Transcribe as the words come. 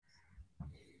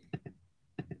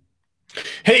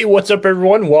Hey, what's up,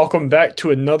 everyone? Welcome back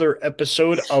to another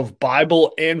episode of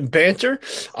Bible and Banter.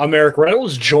 I'm Eric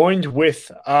Reynolds, joined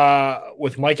with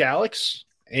Mike Alex,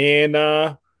 and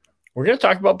we're going to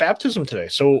talk about baptism today.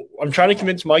 So I'm trying to Oh,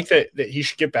 convince Mike that he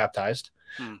should get baptized,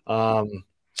 hmm. um,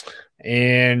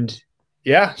 and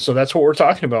yeah, so that's what we're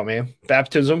talking about, man.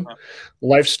 Baptism,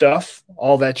 life stuff,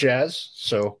 all that jazz.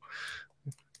 So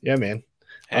yeah, man.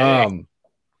 Hey. Um,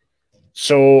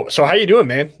 so how you doing,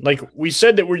 man? Like we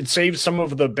said that we'd save some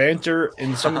of the banter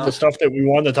and some of the stuff that we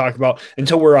wanted to talk about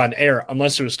until we're on air,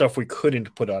 unless it was stuff we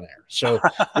couldn't put on air. So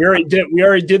we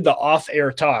already did the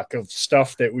off-air talk of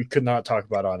stuff that we could not talk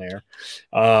about on air.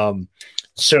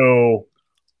 So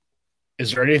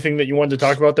is there anything that you wanted to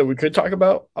talk about that we could talk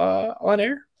about on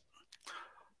air?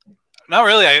 Not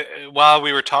really. While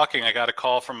we were talking, I got a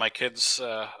call from my kids'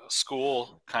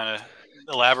 school, kind of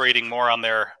elaborating more on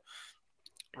their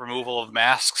removal of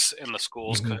masks in the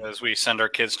schools Mhm. because we send our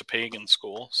kids to pagan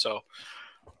school. So,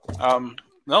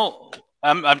 no,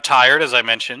 I'm tired, as I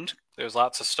mentioned. There's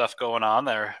lots of stuff going on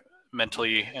there,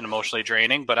 mentally and emotionally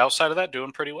draining. But outside of that,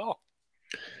 doing pretty well.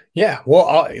 Yeah,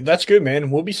 well, that's good, man.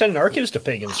 We'll be sending our kids to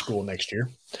pagan school next year.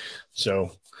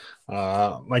 So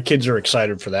my kids are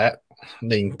excited for that.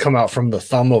 They can come out from the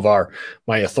thumb of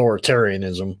my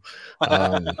authoritarianism.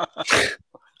 Um,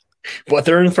 but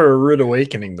they're in for a rude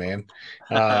awakening, man.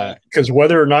 Because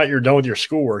whether or not you're done with your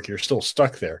schoolwork, you're still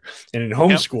stuck there. And in Yep.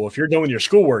 homeschool, if you're done with your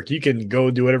schoolwork, you can go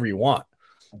do whatever you want.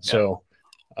 Yep. So,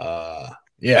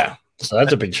 yeah, so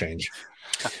that's a big change.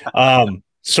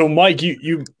 So Mike,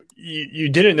 you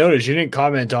didn't notice, you didn't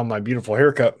comment on my beautiful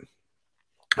haircut.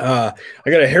 I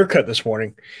got a haircut this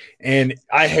morning, and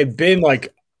I'm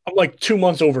like 2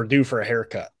 months overdue for a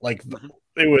haircut. Like Mhm.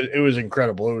 it was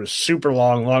incredible. It was super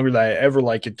long, longer than I ever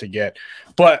like it to get.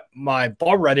 But my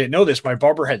barber, I didn't know this. My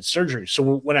barber had surgery, so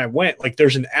when I went, like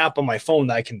there's an app on my phone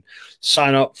that I can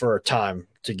sign up for a time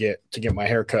to get my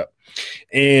haircut,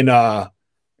 and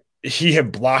he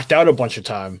had blocked out a bunch of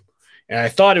time, and I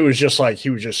thought it was just like he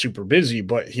was just super busy,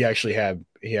 but he had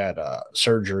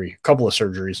surgery, a couple of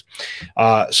surgeries.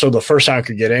 So the first time I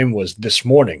could get in was this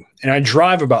morning, and I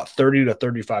drive about 30 to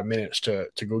 35 minutes to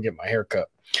go get my haircut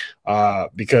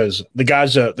because the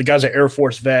guy's an Air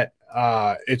Force vet.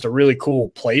 It's a really cool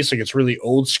place, like it's really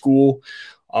old school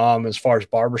as far as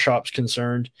barbershop's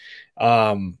concerned.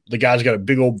 The guy's got a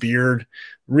big old beard,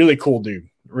 really cool dude,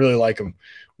 really like him.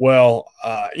 Well,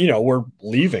 we're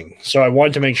leaving, so I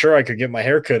wanted to make sure I could get my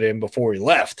haircut in before we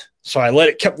left. So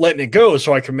kept letting it go,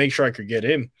 so I could make sure I could get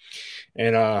in,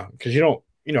 and because I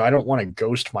don't want to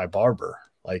ghost my barber.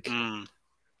 Like Mm.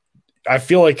 I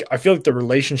feel like the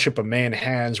relationship a man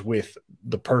has with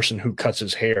the person who cuts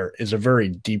his hair is a very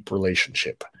deep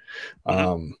relationship. Mhm.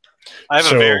 Um, I have a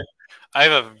so very, I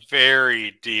have a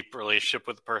very deep relationship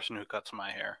with the person who cuts my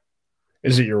hair.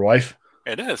 is it your wife?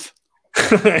 It is.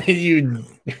 you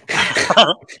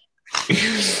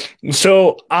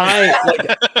so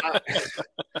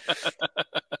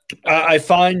I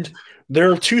find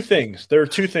there are two things. There are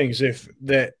two things if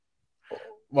that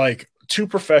like two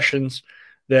professions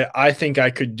that I think I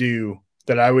could do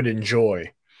that I would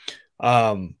enjoy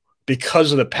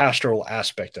because of the pastoral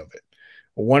aspect of it.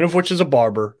 One of which is a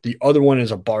barber, the other one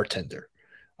is a bartender.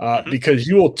 Mhm. Because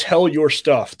you will tell your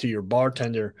stuff to your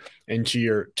bartender and to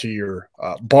your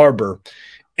barber,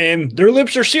 and their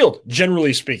lips are sealed.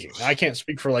 Generally speaking, I can't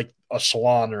speak for like a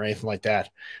salon or anything like that,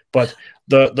 but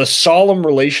the solemn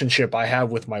relationship I have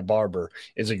with my barber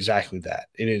is exactly that.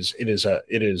 It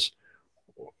is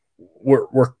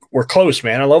we're close,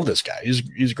 man. I love this guy.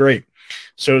 He's great.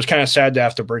 So it was kind of sad to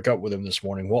have to break up with him this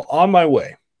morning. Well, on my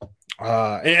way,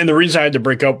 and the reason I had to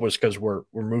break up was because we're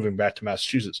moving back to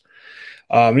Massachusetts.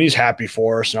 And he's happy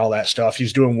for us and all that stuff.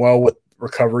 He's doing well with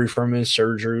recovery from his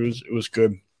surgery. It was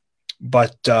good,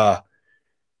 but I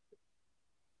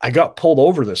got pulled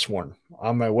over this one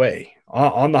on my way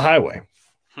on the highway.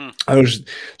 Hmm.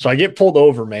 I get pulled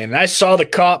over, man, and I saw the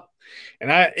cop,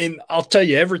 and I'll tell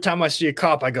you, every time I see a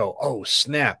cop, I go, oh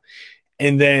snap,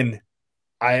 and then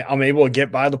I'm able to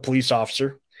get by the police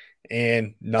officer,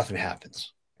 and nothing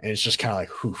happens, and it's just kind of like,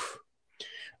 whew.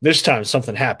 This time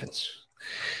something happens.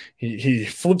 He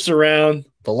flips around,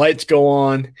 the lights go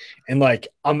on, and like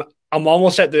I'm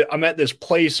at this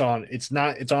place it's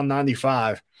on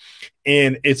 95,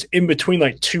 and it's in between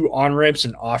like two on ramps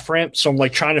and off ramps. So I'm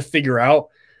like trying to figure out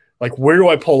like where do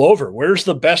I pull over? Where's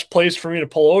the best place for me to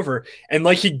pull over? And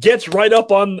like he gets right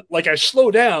up on like I slow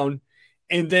down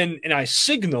and I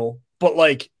signal, but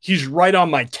like he's right on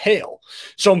my tail.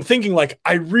 So I'm thinking like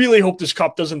I really hope this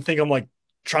cop doesn't think I'm like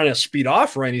trying to speed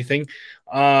off or anything.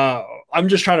 I'm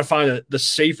just trying to find the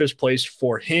safest place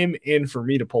for him and for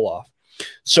me to pull off.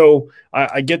 So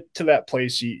I get to that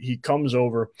place. He comes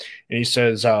over and he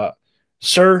says,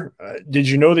 "Sir, did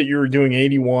you know that you were doing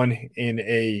 81 in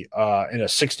a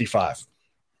 65?"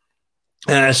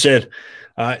 And I said,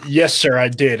 "Yes, sir, I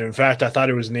did. In fact, I thought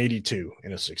it was an 82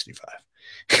 in a 65."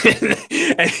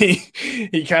 And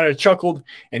he kind of chuckled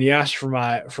and he asked for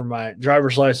my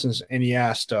driver's license, and he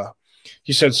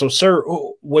said, "So, sir,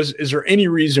 is there any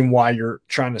reason why you're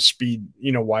trying to speed,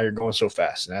 why you're going so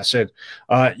fast?" And I said,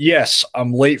 "Yes,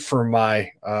 I'm late for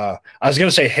my I was going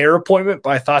to say hair appointment, but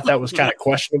I thought that was kind of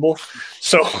questionable.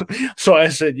 So I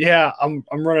said, "Yeah, I'm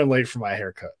running late for my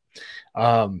haircut."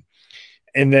 And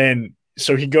then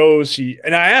so he goes,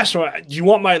 and I asked him, "Do you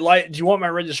want my do you want my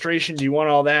registration? Do you want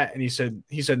all that?" And he said,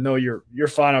 "No, you're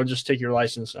fine. I'll just take your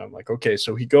license." And I'm like, "Okay."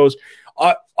 So he goes,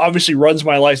 obviously runs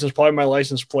my license, probably my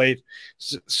license plate,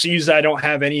 sees that I don't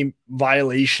have any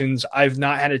violations. I've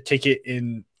not had a ticket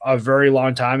in a very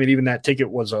long time. And even that ticket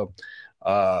was a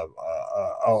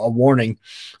warning.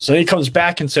 So then he comes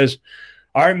back and says,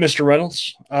 "All right, Mr.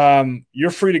 Reynolds,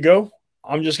 you're free to go.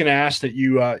 I'm just going to ask that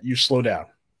you slow down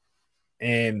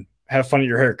and have fun at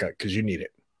your haircut because you need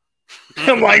it."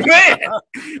 I'm like, man, I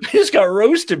just got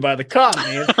roasted by the cop,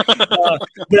 man.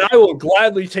 But I will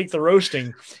gladly take the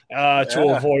roasting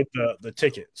to avoid the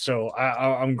ticket. So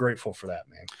I'm grateful for that,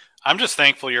 man. I'm just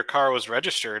thankful your car was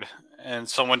registered and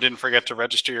someone didn't forget to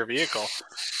register your vehicle.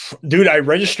 Dude, I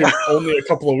registered only a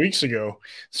couple of weeks ago.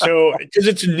 So because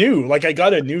it's new, like I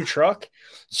got a new truck.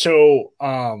 So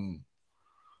I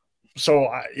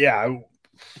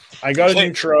got a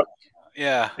new truck.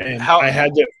 Yeah. And I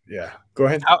had to, go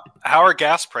ahead. How are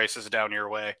gas prices down your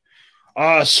way?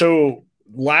 So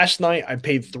last night I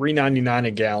paid $3.99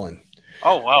 a gallon.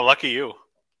 Oh, wow. Lucky you.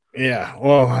 Yeah.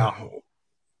 Well, wow.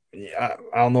 Yeah,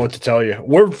 I don't know what to tell you.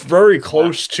 We're very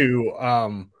close to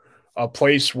a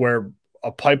place where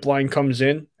a pipeline comes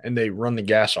in and they run the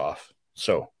gas off.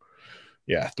 So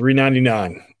yeah,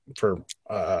 $3.99 for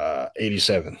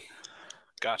 87.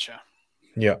 Gotcha.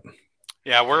 Yep.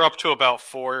 Yeah, we're up to about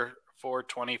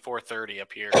 420, 430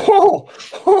 up here. Oh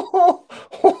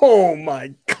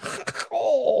my God.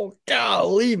 Oh,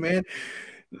 golly, man.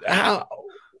 How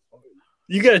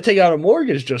you got to take out a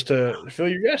mortgage just to fill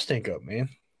your gas tank up, man.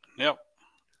 Yep.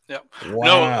 Wow.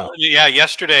 No, yeah,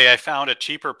 yesterday I found a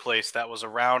cheaper place that was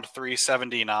around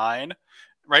 $3.79,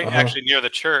 right? Actually near the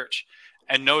church.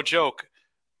 And no joke,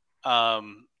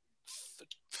 3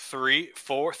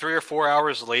 or 4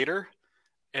 hours later,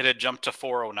 it had jumped to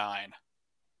 $4.09.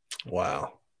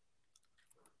 Wow.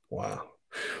 Well,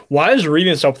 I was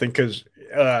reading something because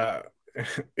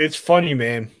it's funny,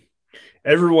 man.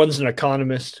 Everyone's an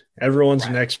economist. Everyone's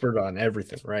an expert on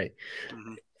everything, right?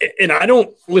 Mm-hmm. And I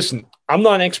don't listen. I'm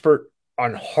not an expert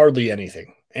on hardly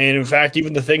anything. And in fact,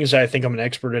 even the things that I think I'm an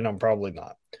expert in, I'm probably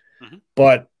not. Mm-hmm.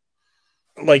 But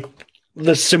like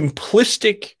the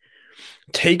simplistic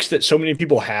takes that so many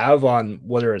people have on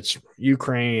whether it's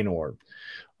Ukraine or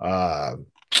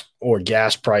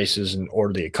gas prices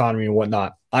or the economy and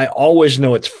whatnot, I always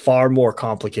know it's far more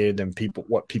complicated than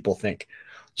what people think.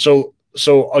 So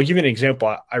I'll give you an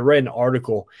example. I read an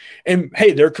article, and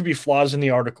hey, there could be flaws in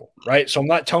the article, right? So I'm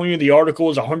not telling you the article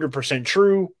is 100%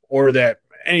 true or that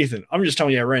anything. I'm just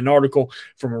telling you I read an article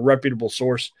from a reputable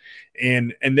source,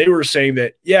 and they were saying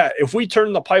that, yeah, if we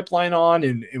turn the pipeline on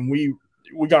and we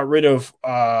got rid of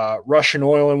Russian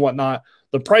oil and whatnot,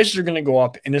 the prices are going to go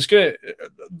up, and it's going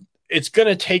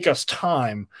to take us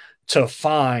time to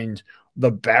find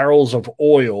the barrels of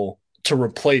oil to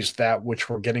replace that which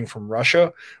we're getting from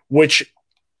Russia, which,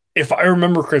 if I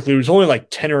remember correctly, it was only like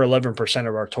 10 or 11%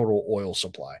 of our total oil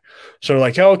supply. So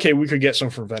like, okay, we could get some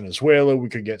from Venezuela. We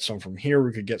could get some from here.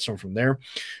 We could get some from there.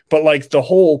 But like the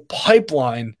whole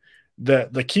pipeline,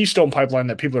 the Keystone pipeline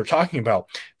that people are talking about,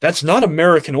 that's not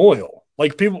American oil.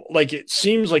 Like people, like it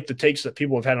seems like the takes that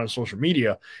people have had on social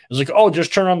media is like, oh,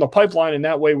 just turn on the pipeline and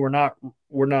that way we're not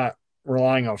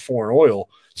relying on foreign oil.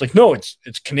 It's like, no, it's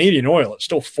Canadian oil. It's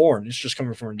still foreign. It's just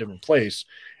coming from a different place.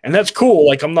 And that's cool.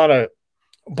 Like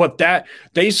but that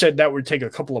they said that would take a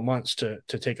couple of months to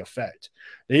take effect.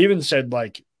 They even said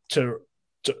like for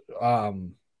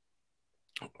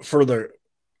the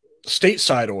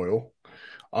stateside oil,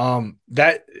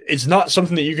 that it's not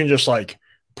something that you can just like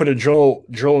put a drill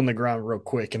in the ground real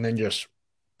quick and then just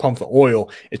pump the oil.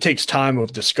 It takes time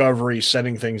of discovery,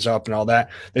 setting things up and all that.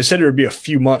 They said it would be a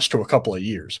few months to a couple of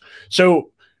years.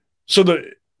 So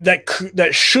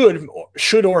that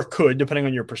should or could, depending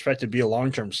on your perspective, be a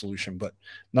long-term solution, but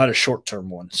not a short-term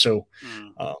one. So,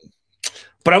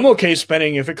 But I'm okay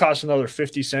spending if it costs another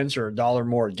 50 cents or $1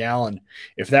 more a gallon.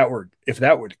 If that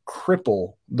would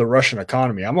cripple the Russian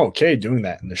economy, I'm okay doing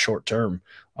that in the short term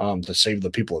to save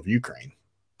the people of Ukraine.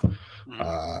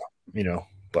 Mhm. You know,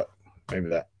 but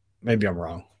maybe I'm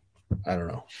wrong. I don't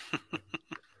know.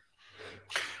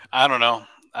 I don't know.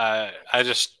 I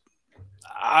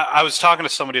was talking to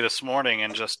somebody this morning,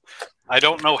 and just I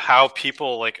don't know how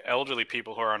people like elderly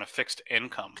people who are on a fixed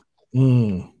income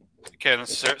can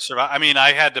survive. I mean,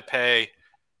 I had to pay.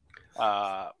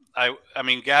 I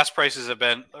mean, gas prices have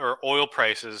been, or oil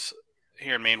prices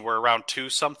here in Maine were around two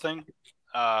something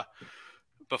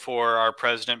before our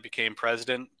president became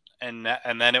president, and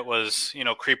then it was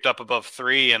creeped up above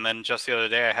three, and then just the other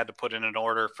day I had to put in an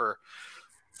order for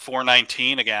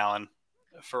 $4.19 a gallon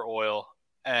for oil,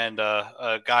 and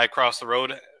a guy across the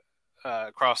road, in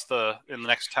the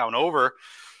next town over,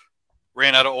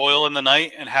 ran out of oil in the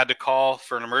night and had to call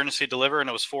for an emergency deliver, and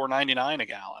it was $4.99 a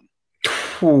gallon.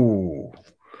 Ooh,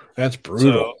 that's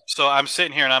brutal. So I'm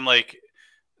sitting here and I'm like,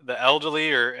 the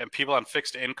elderly and people on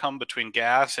fixed income between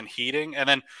gas and heating, and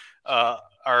then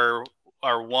our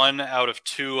one out of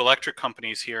two electric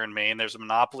companies here in Maine, there's a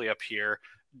monopoly up here,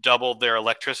 doubled their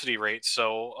electricity rates.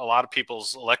 So a lot of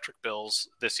people's electric bills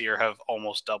this year have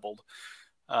almost doubled.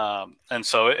 And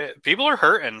so people are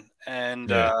hurting,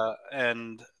 and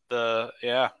energy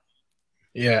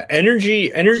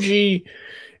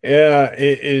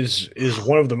is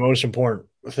one of the most important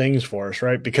things for us,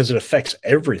 right? Because it affects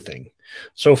everything.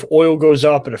 So if oil goes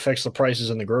up, it affects the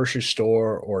prices in the grocery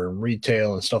store or in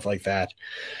retail and stuff like that.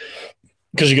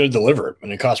 Because you got to deliver it,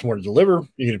 and it costs more to deliver.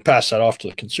 You can pass that off to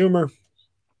the consumer.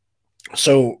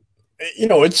 So,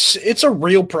 it's a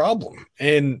real problem.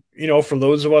 And, for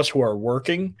those of us who are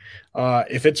working,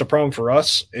 if it's a problem for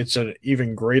us, it's an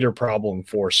even greater problem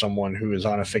for someone who is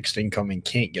on a fixed income and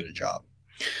can't get a job.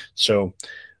 So,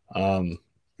 my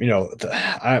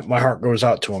heart goes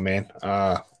out to him, man.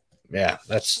 Yeah,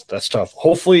 that's tough.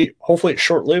 Hopefully it's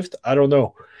short lived. I don't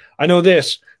know. I know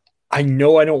this. I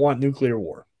know I don't want nuclear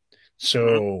war.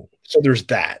 So there's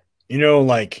that. When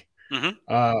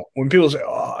people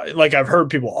say, like I've heard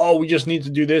people, we just need to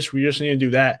do this, we just need to do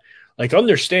that. Like,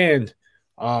 understand,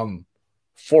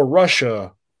 for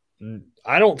Russia,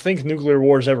 I don't think nuclear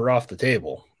war is ever off the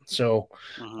table. So,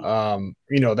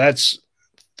 that's.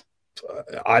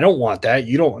 I don't want that.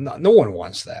 You don't. No one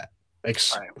wants that. Right.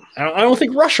 I don't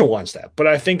think Russia wants that. But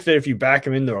I think that if you back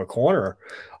them into a corner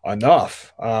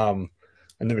enough, and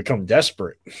they become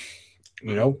desperate,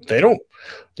 they don't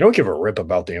give a rip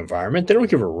about the environment. They don't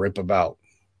give a rip about,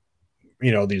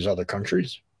 these other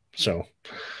countries. So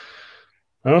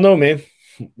I don't know, man.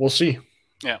 We'll see.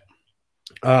 Yeah.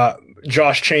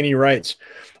 Josh Cheney writes,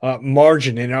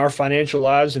 margin in our financial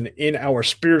lives and in our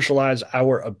spiritual lives,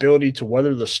 our ability to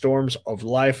weather the storms of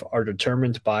life are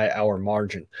determined by our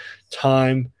margin,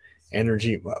 time,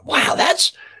 energy. Wow,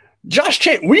 that's Josh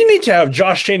Cheney. We need to have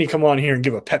Josh Cheney come on here and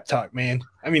give a pep talk, man.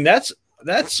 I mean, that's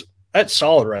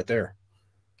solid right there.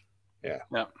 Yeah.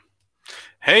 Yeah.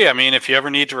 Hey, I mean, if you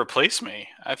ever need to replace me,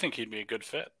 I think he'd be a good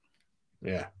fit.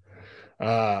 Yeah.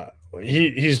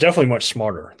 He's definitely much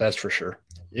smarter. That's for sure.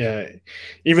 Yeah.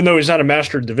 Even though he's not a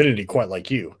master of divinity quite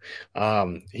like you,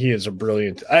 he is a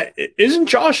brilliant. Isn't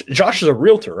Josh? Josh is a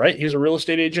realtor, right? He's a real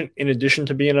estate agent in addition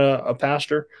to being a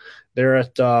pastor there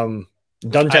at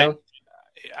Duntown.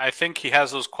 I think he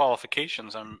has those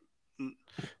qualifications. I'm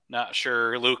not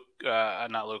sure,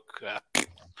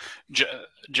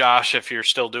 Josh, if you're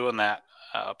still doing that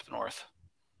up north.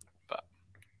 But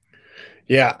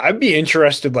yeah, I'd be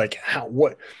interested,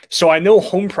 so I know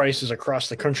home prices across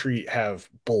the country have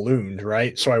ballooned,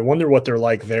 right? So I wonder what they're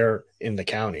like there in the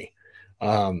county.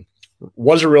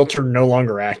 Was a realtor no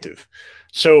longer active?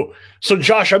 So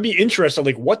Josh, I'd be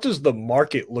interested, what does the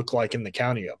market look like in the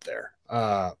county up there?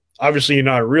 Obviously you're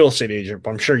not a real estate agent, but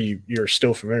I'm sure you're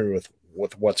still familiar with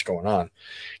what's going on.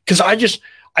 Because I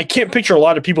can't picture a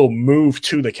lot of people move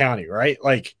to the county, right?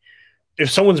 Like, if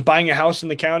someone's buying a house in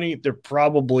the county, they're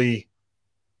probably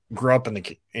grew up in a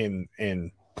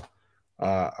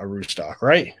Aroostook,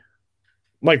 right?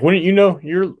 Mike, wouldn't you know?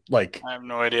 You're like, I have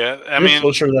no idea. You're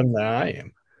closer to them than I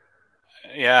am.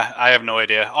 Yeah, I have no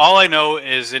idea. All I know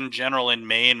is, in general, in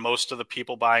Maine, most of the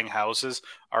people buying houses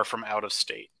are from out of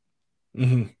state.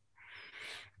 Mm-hmm.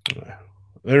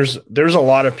 There's a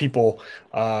lot of people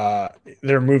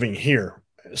they're moving here.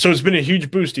 So it's been a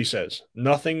huge boost, he says.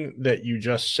 Nothing that you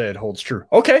just said holds true.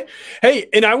 Okay. Hey,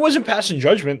 and I wasn't passing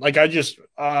judgment. Like, I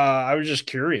was just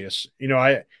curious.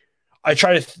 I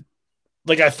try to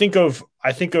I think of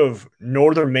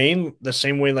northern Maine the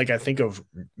same way I think of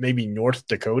maybe North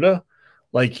Dakota.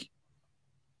 Like,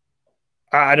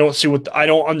 I don't see I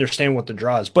don't understand what the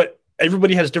draw is, but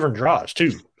everybody has different draws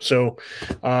too. So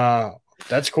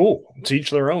that's cool. To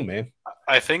each their own, man.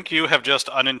 I think you have just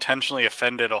unintentionally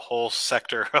offended a whole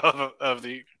sector of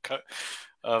the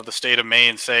state of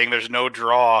Maine, saying there's no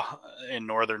draw in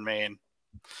northern Maine.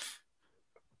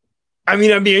 I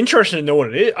mean, I'd be interested to know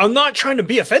what it is. I'm not trying to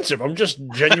be offensive. I'm just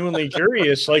genuinely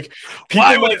curious. Like,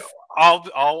 why would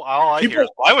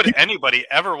anybody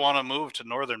ever want to move to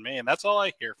northern Maine? That's all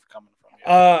I hear coming from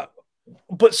you.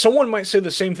 But someone might say the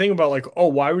same thing about like, oh,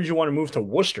 why would you want to move to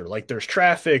Worcester? Like, there's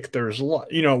traffic. There's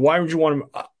why would you want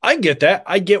to? I get that.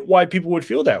 I get why people would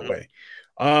feel that way.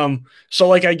 So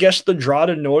like, I guess the draw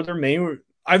to northern Maine.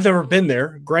 I've never been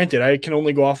there. Granted, I can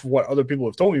only go off of what other people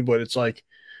have told me, but it's like,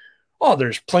 oh,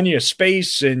 there's plenty of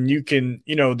space, and you can,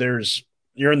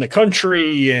 you're in the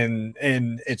country, and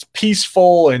it's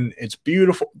peaceful and it's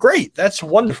beautiful. Great, that's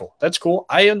wonderful. That's cool.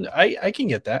 I can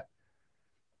get that.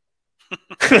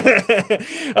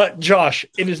 Josh,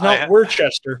 it is not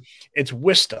Worcester, it's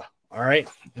Worcester. All right,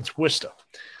 it's Worcester.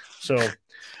 So,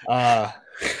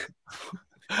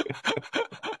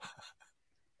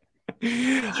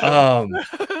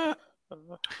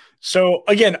 so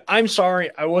again, I'm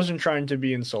sorry. I wasn't trying to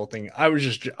be insulting. I'm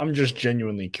just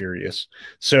genuinely curious.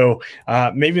 So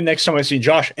maybe next time I see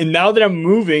Josh, and now that I'm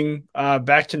moving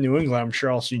back to New England, I'm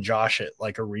sure I'll see Josh at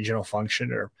like a regional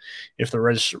function, or if the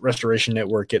Restoration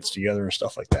Network gets together and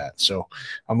stuff like that. So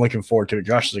I'm looking forward to it.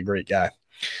 Josh is a great guy.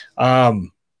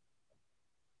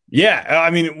 Yeah,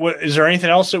 I mean, is there anything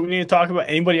else that we need to talk about?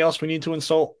 Anybody else we need to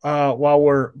insult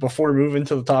before we move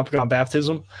into the topic on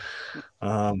baptism?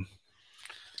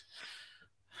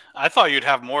 I thought you'd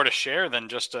have more to share than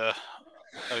just a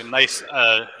nice,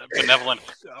 benevolent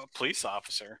police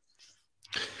officer.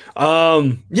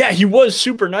 Yeah, he was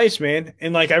super nice, man.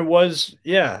 And like, and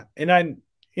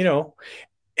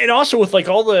also with like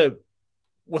all the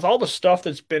stuff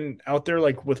that's been out there,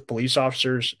 like with police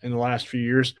officers in the last few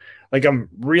years, like I'm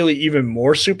really even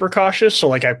more super cautious. So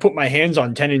like I put my hands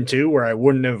on 10 and 2 where I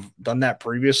wouldn't have done that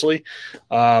previously.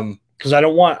 Because I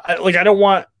want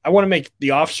to make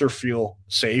the officer feel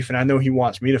safe, and I know he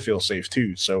wants me to feel safe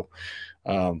too. So,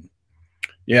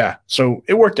 yeah, so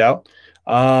it worked out.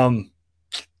 Did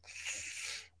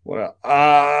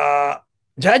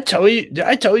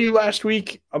I tell you last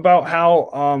week about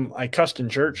how I cussed in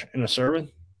church in a sermon?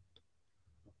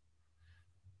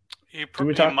 You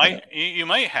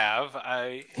might have.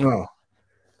 I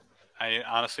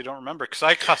honestly don't remember because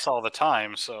I cuss all the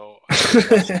time. So,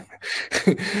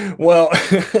 well,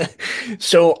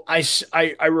 so I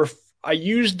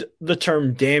used the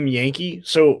term "damn Yankee."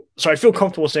 So I feel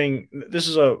comfortable saying this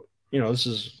is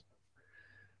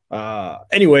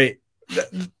anyway.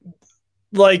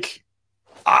 Like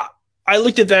I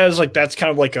looked at that as like that's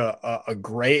kind of like a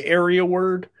gray area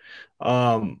word.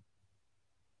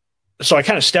 So I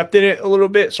kind of stepped in it a little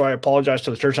bit. So I apologize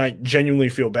to the church. And I genuinely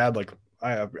feel bad. Like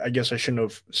I guess I shouldn't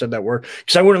have said that word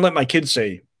because I wouldn't let my kids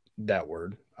say that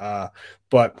word.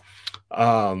 But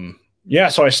yeah,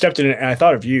 so I stepped in it and I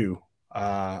thought of you.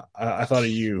 I thought of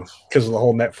you because of the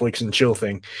whole Netflix and chill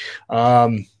thing.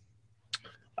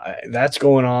 That's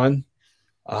going on.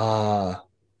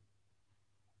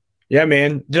 Yeah,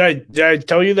 man. Did I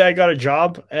tell you that I got a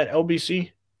job at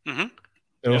LBC? Mm-hmm.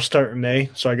 It'll start in May,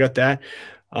 so I got that.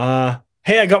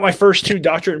 Hey, I got my first 2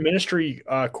 doctorate in ministry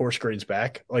course grades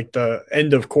back, like the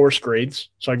end of course grades.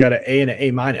 So I got an A and an A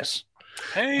minus.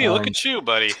 Hey, look at you,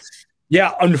 buddy.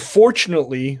 Yeah,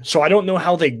 unfortunately, so I don't know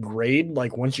how they grade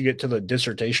like once you get to the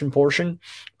dissertation portion,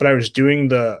 but I was doing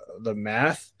the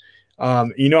math.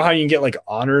 You know how you can get like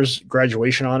honors,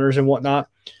 graduation honors and whatnot.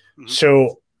 Mm-hmm.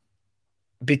 So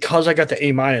because I got the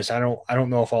A minus, I don't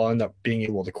know if I'll end up being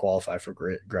able to qualify for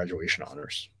graduation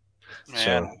honors. Man.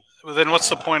 So well, then what's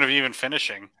the point of even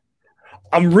finishing?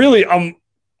 I'm really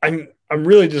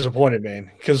disappointed,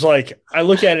 man, because like I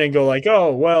look at it and go like,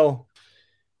 oh well,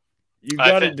 you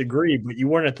got a degree, but you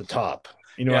weren't at the top.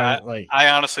 You know, yeah, I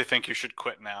honestly think you should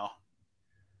quit now.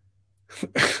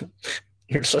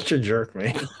 You're such a jerk,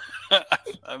 man.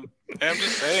 I'm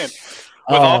just saying.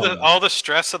 With all the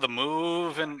stress of the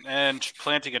move and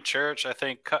planting a church, I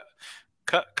think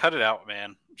cut it out,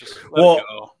 man. Just let it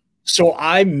go. So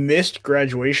I missed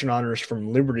graduation honors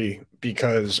from Liberty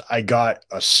because I got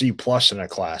a C+ in a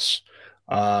class.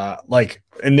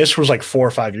 And this was like 4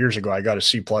 or 5 years ago. I got a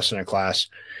C+ in a class.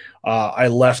 I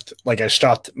left, like I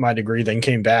stopped my degree, then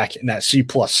came back, and that C+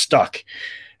 stuck.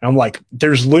 And I'm like,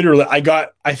 there's literally,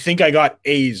 I think I got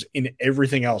A's in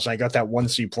everything else. I got that 1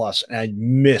 C+, and I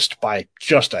missed by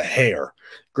just a hair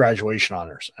graduation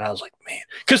honors. And I was like, man,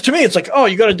 because to me, it's like, oh,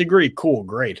 you got a degree. Cool.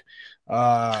 Great.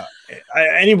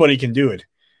 Anybody can do it.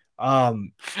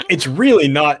 It's really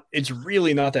not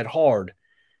that hard.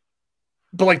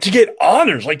 But like to get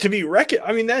honors, like to be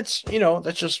I mean, that's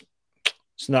just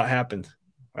it's not happened.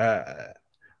 The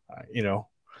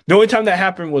only time that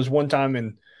happened was one time,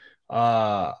 and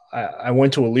I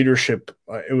went to a leadership.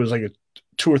 It was like a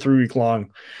 2 or 3 week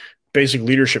long basic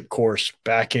leadership course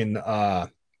back in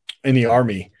the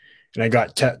Army, and I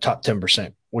got top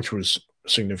 10%, which was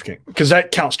significant because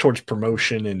that counts towards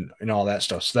promotion and all that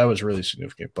stuff. So that was really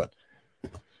significant. But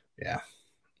yeah,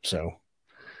 so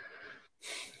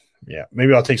yeah,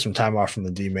 maybe I'll take some time off from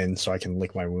the D-men so I can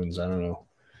lick my wounds. I don't know,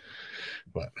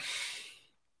 but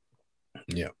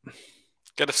yeah.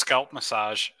 Get a scalp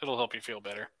massage. It'll help you feel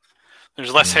better.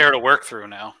 There's less hair to work through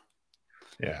now.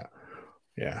 Yeah.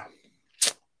 Yeah.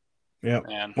 Yeah.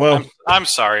 Man, well, I'm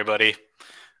sorry, buddy.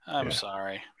 I'm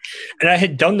sorry. And I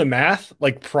had done the math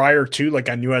like prior to, like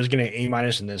I knew I was getting an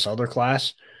A- in this other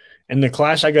class. And the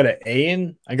class I got an A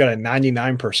in, I got a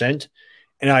 99%.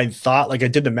 And I thought, like I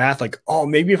did the math, like, oh,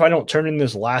 maybe if I don't turn in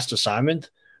this last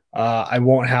assignment, I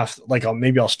won't have like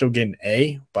maybe I'll still get an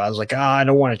A. But I was like, I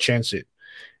don't want to chance it.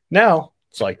 Now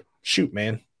it's like, shoot,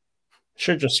 man.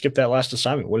 Should just skip that last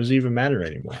assignment. What does it even matter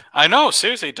anymore? I know,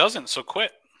 seriously, it doesn't. So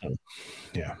quit.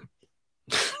 Yeah.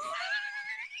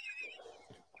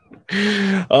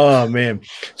 Oh man.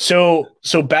 So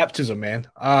baptism, man.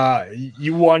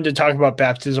 You wanted to talk about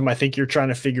baptism. I think you're trying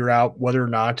to figure out whether or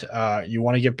not you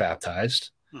want to get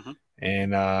baptized. Mm-hmm.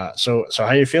 And so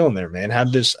how you feeling there, man?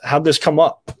 How'd this come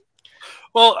up?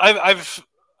 Well,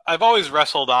 I've always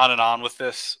wrestled on and on with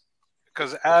this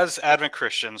because as Advent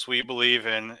Christians, we believe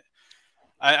in.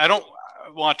 I don't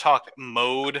want to talk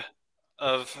mode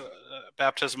of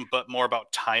baptism, but more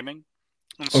about timing.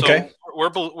 And so okay.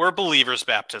 we're believers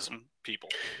baptism people,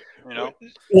 you know?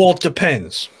 Well, it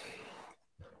depends.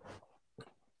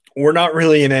 We're not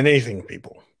really in anything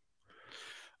people.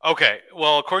 Okay.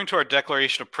 Well, according to our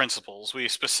Declaration of Principles, we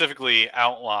specifically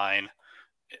outline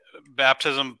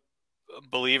baptism,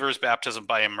 believers baptism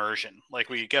by immersion. Like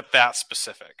we get that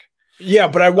specific. Yeah,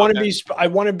 but I want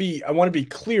to be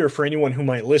clear for anyone who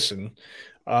might listen.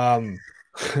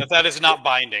 that is not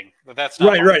binding. That's not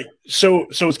right, binding. right. So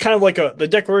it's kind of like the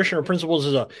Declaration of Principles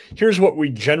is here's what we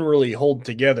generally hold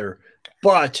together,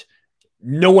 but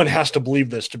no one has to believe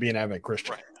this to be an Advent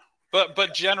Christian. Right.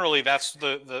 But generally that's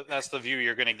the view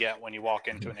you're going to get when you walk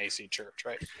into an AC church,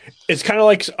 right? It's kind of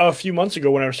like a few months ago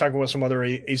when I was talking with some other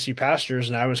AC pastors,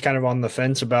 and I was kind of on the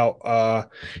fence about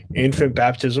infant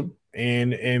baptism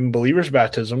and believers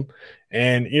baptism,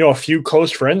 and a few close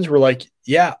friends were like,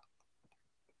 yeah,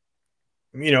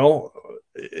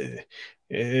 this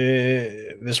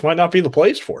might not be the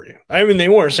place for you. I mean, they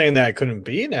weren't saying that I couldn't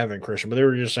be an Advent Christian, but they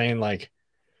were just saying like,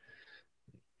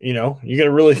 you got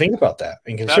to really think about that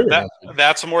and consider that.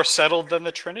 That's more settled than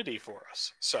the Trinity for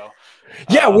us. So,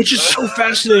 yeah, which is so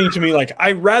fascinating to me. Like,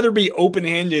 I'd rather be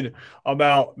open-handed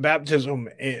about baptism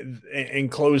and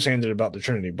close-handed about the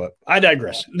Trinity. But I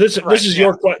digress. This is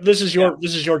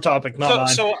your topic,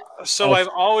 not mine. So I've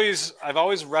always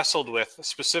wrestled with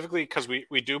specifically because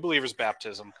we do believers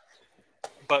baptism,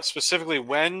 but specifically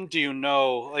when do you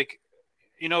know? Like,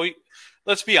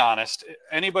 let's be honest.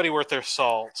 Anybody worth their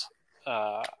salt.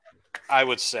 I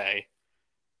would say,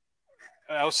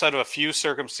 outside of a few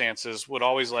circumstances, would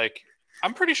always like,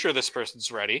 I'm pretty sure this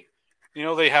person's ready.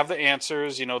 They have the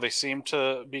answers. They seem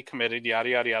to be committed, yada,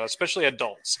 yada, yada, especially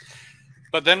adults.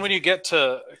 But then when you get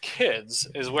to kids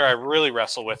is where I really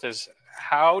wrestle with is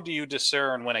how do you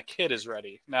discern when a kid is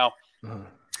ready? Now,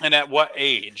 and at what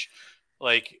age?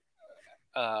 Like,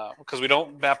 because we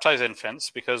don't baptize infants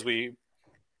because we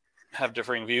have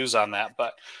differing views on that,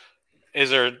 but is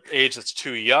there an age that's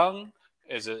too young?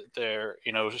 Is it there,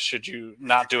 should you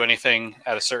not do anything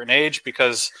at a certain age?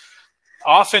 Because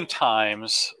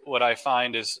oftentimes what I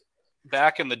find is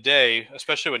back in the day,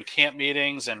 especially when camp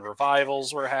meetings and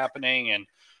revivals were happening and,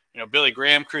 Billy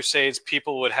Graham crusades,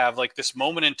 people would have like this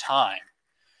moment in time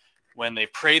when they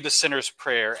prayed the sinner's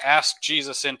prayer, asked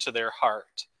Jesus into their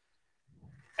heart.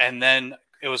 And then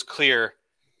it was clear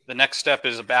the next step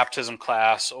is a baptism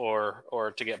class or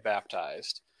to get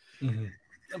baptized. Mm-hmm.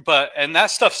 And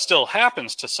that stuff still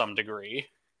happens to some degree.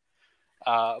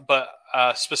 But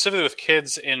specifically with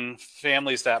kids in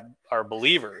families that are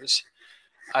believers,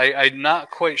 I'm not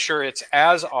quite sure it's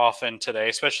as often today,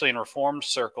 especially in Reformed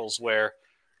circles where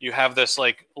you have this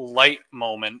like light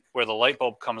moment where the light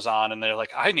bulb comes on and they're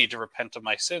like, I need to repent of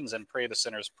my sins and pray the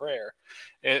sinner's prayer.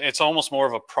 It's almost more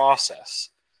of a process.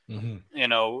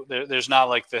 Mm-hmm. There's not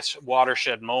like this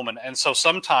watershed moment. And so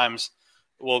sometimes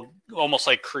we'll almost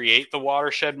like create the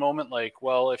watershed moment. Like,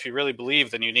 well, if you really believe,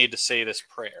 then you need to say this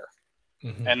prayer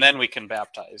and then we can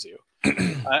baptize you.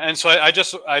 And so I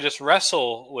just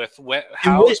wrestle with And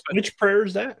how. which prayer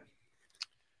is that?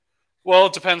 Well,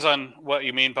 it depends on what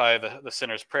you mean by the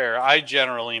sinner's prayer. I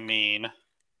generally mean,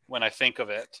 when I think of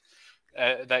it,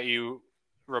 that you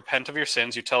repent of your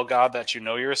sins. You tell God that you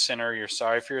know you're a sinner, you're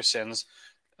sorry for your sins,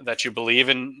 that you believe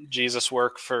in Jesus'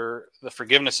 work for the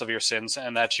forgiveness of your sins,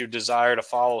 and that you desire to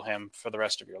follow him for the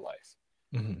rest of your life.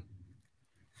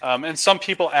 Mm-hmm. And some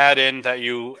people add in that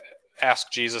you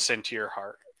ask Jesus into your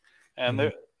heart.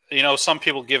 And, some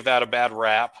people give that a bad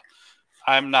rap.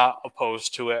 I'm not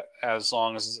opposed to it as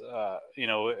long as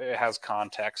it has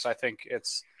context. I think it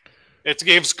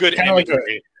gives good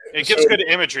imagery. It gives good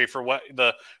imagery for what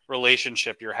the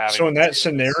relationship you're having. So in that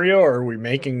scenario, are we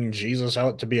making Jesus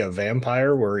out to be a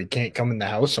vampire where he can't come in the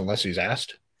house unless he's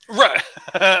asked? Right.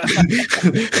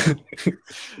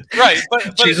 Right.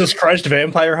 But Jesus Christ,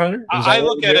 vampire hunter. I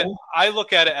look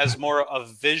at it as more a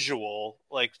visual,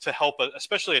 like to help,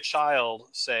 especially a child,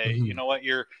 say, you know what,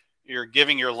 you're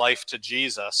giving your life to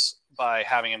Jesus by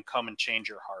having him come and change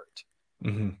your heart.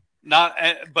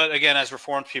 But again, as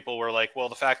Reformed people, we're like, well,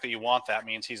 the fact that you want that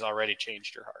means he's already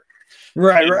changed your heart.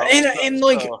 Right.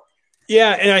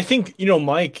 And I think,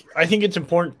 Mike, I think it's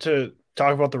important to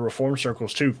talk about the Reformed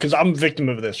circles too, because I'm a victim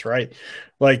of this, right?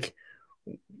 Like,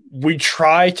 we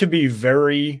try to be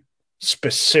very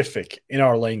specific in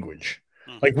our language.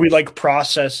 Like, we like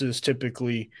processes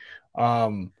typically.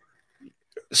 Someone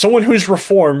who's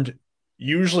Reformed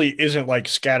usually isn't like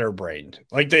scatterbrained.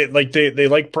 They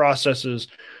like processes.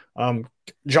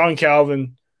 John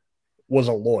Calvin was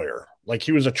a lawyer. Like,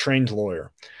 he was a trained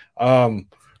lawyer.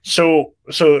 So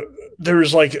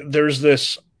there's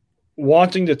this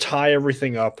wanting to tie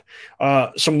everything up.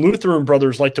 Some Lutheran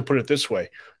brothers like to put it this way,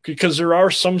 because there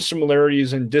are some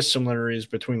similarities and dissimilarities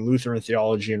between Lutheran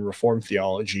theology and Reformed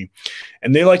theology.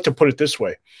 And they like to put it this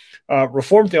way.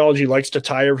 Reformed theology likes to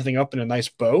tie everything up in a nice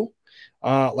bow,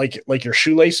 like your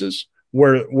shoelaces,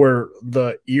 where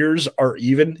the ears are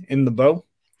even in the bow.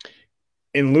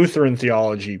 In Lutheran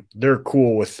theology, they're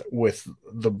cool with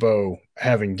the bow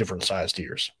having different sized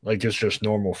ears. Like, it's just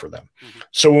normal for them.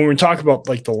 So when we talk about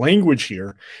like the language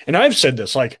here, and I've said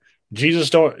this, like, Jesus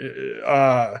doesn't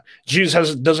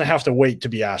have to wait to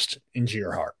be asked into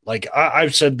your heart. Like,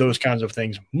 I've said those kinds of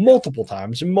things multiple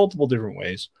times in multiple different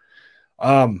ways.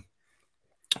 But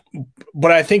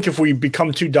I think if we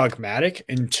become too dogmatic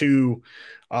and too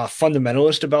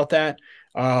fundamentalist about that,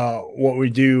 what we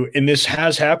do, and this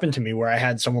has happened to me where I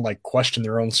had someone like question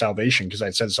their own salvation because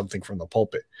I said something from the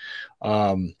pulpit.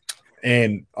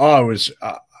 It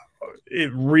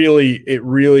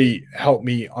really helped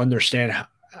me understand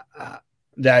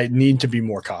that I need to be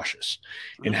more cautious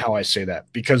in how I say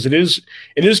that, because it is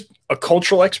a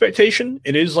cultural expectation.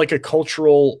 It is like a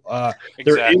cultural,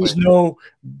 exactly.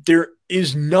 There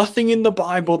is nothing in the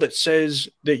Bible that says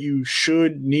that you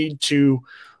should need to,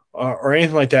 or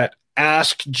anything like that,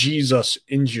 ask Jesus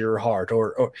into your heart,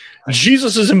 or right.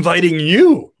 Jesus is inviting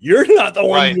you. You're not the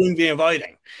one doing the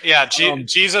inviting. Yeah.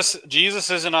 Jesus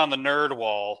isn't on the nerd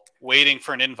wall waiting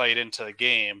for an invite into the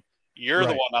game. You're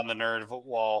the one on the nerd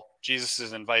wall. Jesus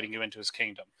is inviting you into his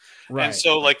kingdom. Right. And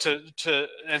so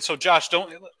so Josh,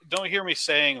 don't hear me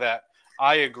saying that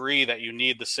I agree that you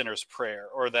need the sinner's prayer,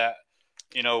 or that,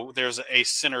 there's a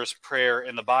sinner's prayer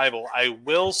in the Bible. I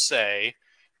will say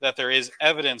that there is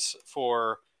evidence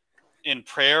for, in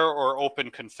prayer or open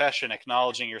confession,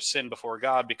 acknowledging your sin before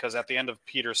God, because at the end of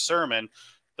Peter's sermon,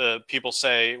 the people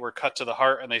say, we're cut to the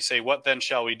heart, and they say, what then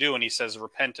shall we do? And he says,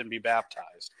 repent and be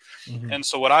baptized. Mm-hmm. And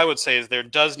so what I would say is there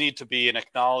does need to be an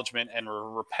acknowledgement and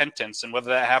repentance, and whether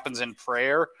that happens in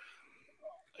prayer,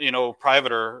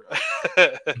 private or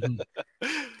mm-hmm.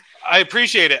 I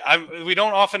appreciate it. We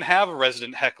don't often have a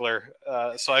resident heckler,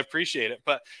 so I appreciate it.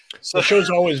 But the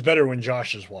show's always better when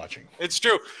Josh is watching. It's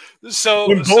true. So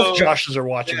when both Joshes are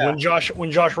watching, when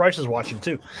Josh Rice is watching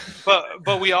too. But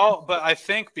I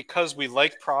think because we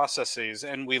like processes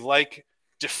and we like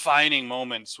defining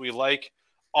moments, we like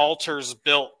altars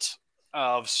built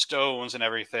of stones and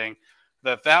everything,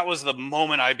 that was the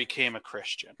moment I became a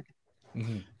Christian.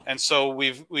 Mm-hmm. And so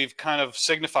we've kind of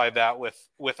signified that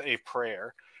with a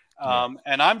prayer.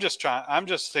 And I'm just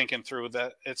thinking through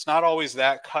that it's not always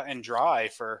that cut and dry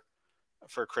for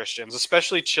Christians,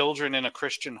 especially children in a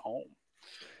Christian home.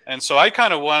 And so I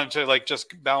kind of wanted to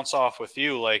just bounce off with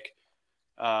you,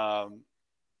 how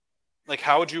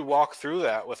would you walk through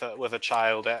that with a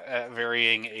child at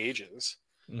varying ages?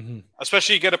 Mm-hmm.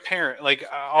 Especially you get a parent,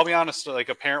 I'll be honest,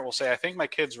 a parent will say, I think my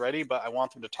kid's ready, but I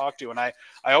want them to talk to you. And I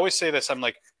always say this,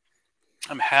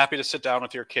 I'm happy to sit down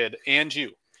with your kid and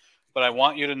you, but I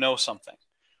want you to know something.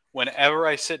 Whenever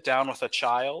I sit down with a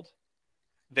child,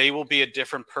 they will be a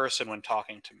different person when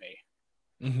talking to me.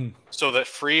 Mm-hmm. So that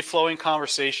free-flowing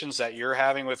conversations that you're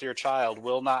having with your child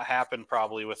will not happen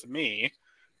probably with me,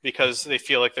 because they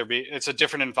feel like it's a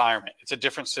different environment. It's a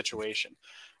different situation.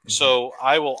 Mm-hmm. So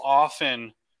I will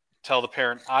often tell the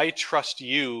parent, I trust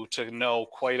you to know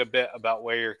quite a bit about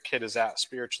where your kid is at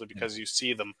spiritually, because you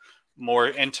see them more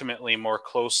intimately, more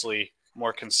closely,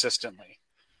 more consistently.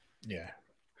 Yeah.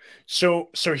 So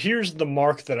here's the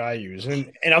mark that I use.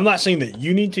 And I'm not saying that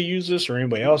you need to use this or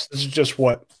anybody else. This is just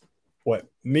what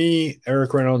me,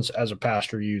 Eric Reynolds, as a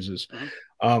pastor uses.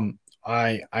 Mm-hmm.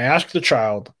 I ask the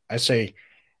child, I say,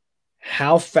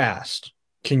 how fast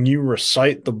can you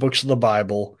recite the books of the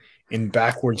Bible in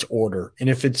backwards order? And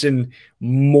if it's in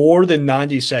more than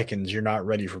 90 seconds, you're not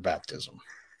ready for baptism.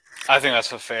 I think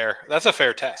that's a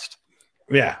fair test.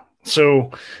 Yeah.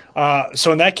 So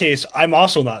in that case, I'm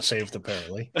also not saved,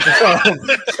 apparently.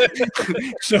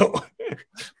 So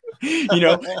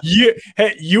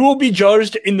you will be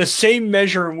judged in the same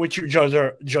measure in which you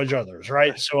judge others,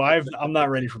 right? So I'm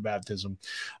not ready for baptism.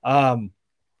 No,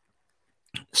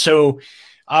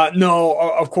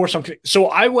 of course I'm. So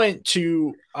I went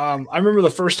to. I remember the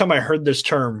first time I heard this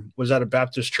term was at a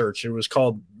Baptist church. It was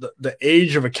called the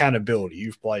age of accountability.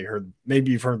 You've probably heard.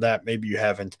 Maybe you've heard that. Maybe you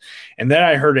haven't. And then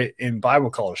I heard it in Bible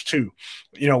college too.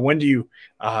 When do you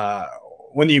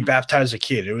baptize a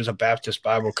kid? It was a Baptist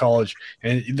Bible college,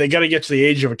 and they got to get to the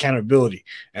age of accountability.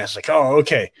 And it's like, oh,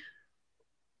 okay.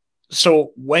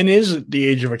 So when is the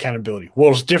age of accountability?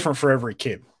 Well, it's different for every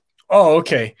kid. Oh,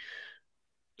 okay.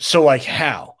 So like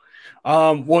how?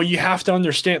 Well, you have to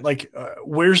understand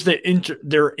where's their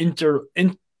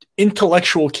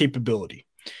intellectual capability.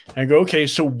 And I go, okay,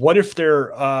 so what if they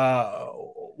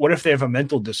have a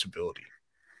mental disability?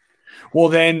 Well,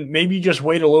 then maybe you just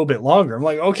wait a little bit longer. I'm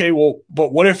like, okay, well,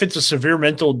 but what if it's a severe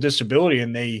mental disability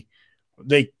and they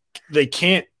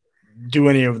can't do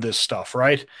any of this stuff,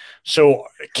 right? So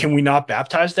can we not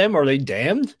baptize them? Are they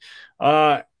damned?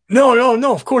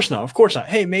 No, of course not. Of course not.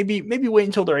 Hey, maybe wait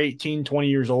until they're 18, 20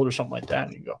 years old or something like that.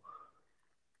 And you go,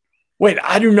 wait,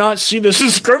 I do not see this in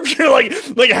scripture. Like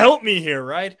help me here,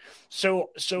 right?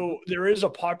 So there is a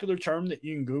popular term that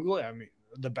you can Google it. I mean,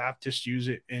 the Baptists use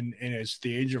it and it's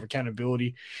the age of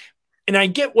accountability. And I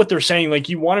get what they're saying. Like,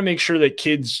 you want to make sure that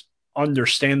kids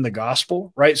understand the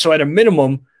gospel, right? So at a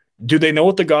minimum, do they know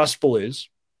what the gospel is?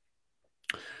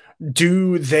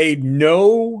 Do they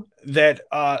know that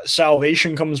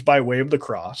salvation comes by way of the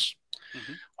cross?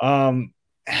 Mm-hmm.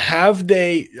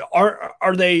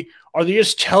 Are they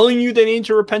just telling you they need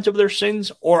to repent of their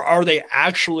sins, or are they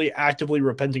actually actively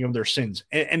repenting of their sins?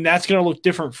 And that's going to look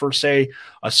different for, say,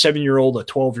 a 7-year-old, a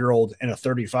 12-year-old, and a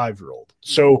 35-year-old.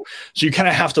 Mm-hmm. So you kind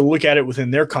of have to look at it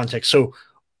within their context. So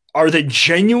are they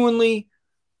genuinely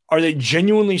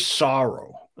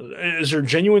sorrow? Is there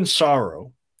genuine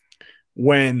sorrow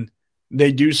when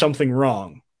they do something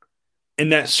wrong,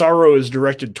 and that sorrow is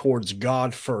directed towards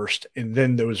God first and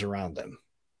then those around them?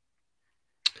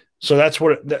 So that's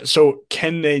so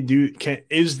can they do,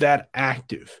 is that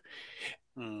active?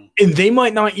 And they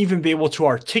might not even be able to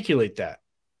articulate that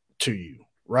to you,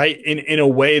 right? In a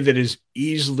way that is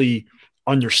easily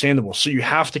understandable. So you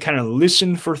have to kind of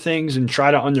listen for things and try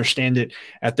to understand it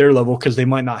at their level, because they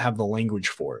might not have the language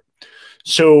for it.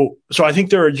 So I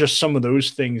think there are just some of those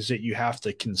things that you have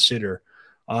to consider.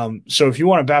 So if you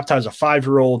want to baptize a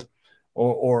 5-year-old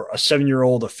or a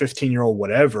 7-year-old, a 15-year-old,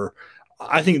 whatever,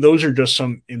 I think those are just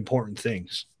some important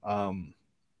things.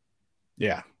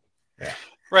 Yeah.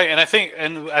 Right. And I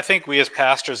think we as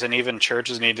pastors and even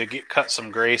churches need to cut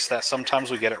some grace that sometimes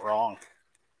we get it wrong.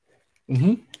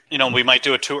 Mm-hmm. We might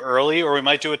do it too early, or we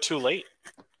might do it too late.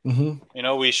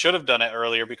 Mm-hmm. We should have done it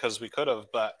earlier because we could have,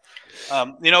 but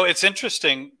it's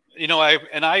interesting,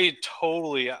 I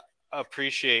totally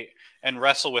appreciate and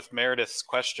wrestle with Meredith's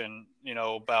question,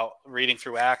 about reading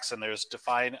through Acts, and there's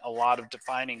a lot of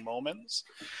defining moments.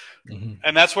 Mm-hmm.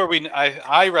 And that's where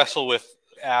I wrestle with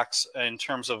Acts in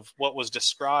terms of what was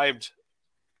described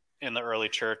in the early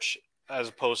church as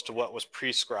opposed to what was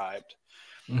prescribed.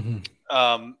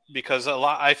 Mm-hmm. Because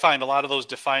I find a lot of those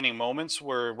defining moments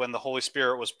were when the Holy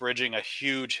Spirit was bridging a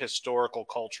huge historical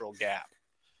cultural gap.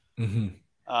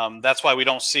 Mm-hmm. That's why we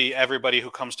don't see everybody who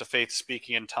comes to faith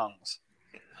speaking in tongues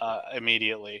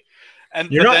immediately. And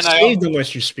you're not saved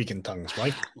unless you speak in tongues,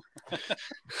 Mike.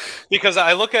 Because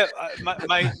I look at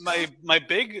my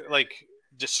big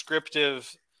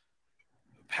descriptive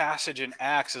passage in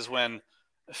Acts is when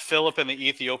Philip and the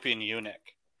Ethiopian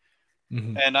eunuch,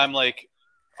 mm-hmm. and I'm like,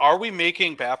 are we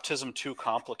making baptism too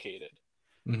complicated?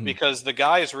 Mm-hmm. Because the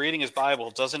guy is reading his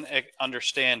Bible, doesn't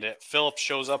understand it. Philip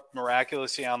shows up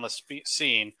miraculously on the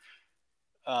scene,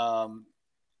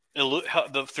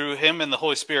 through him and the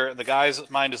Holy Spirit, the guy's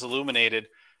mind is illuminated,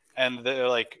 and they're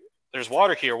like, "There's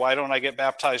water here. Why don't I get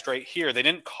baptized right here?" They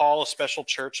didn't call a special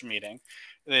church meeting.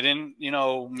 They didn't,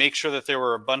 make sure that there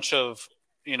were a bunch of,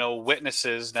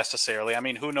 witnesses necessarily. I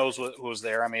mean, who knows who was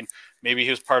there? I mean, maybe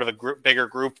he was part of a bigger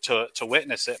group to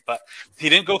witness it, but he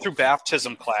didn't go through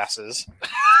baptism classes.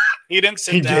 He didn't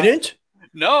sit down. He didn't?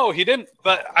 No, he didn't.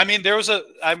 But I mean,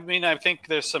 I think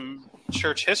there's some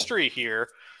church history here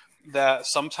that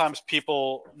sometimes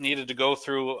people needed to go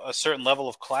through a certain level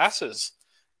of classes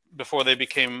before they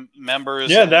became members.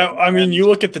 Yeah, you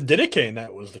look at the Didache, and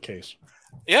that was the case.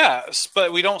 Yes,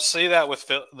 but we don't see that with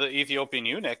the Ethiopian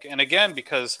eunuch. And again,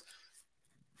 because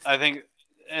I think,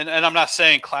 and I'm not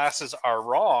saying classes are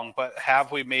wrong, but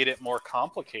have we made it more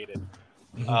complicated?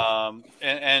 Mm-hmm.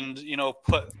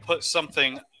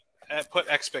 Put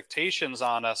expectations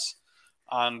on us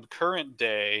on current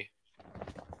day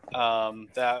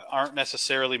that aren't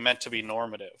necessarily meant to be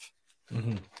normative.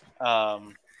 Mm-hmm.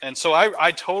 And so I'm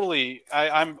IDK,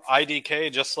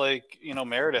 just like,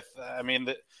 Meredith. I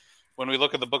mean, when we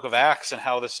look at the book of Acts and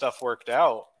how this stuff worked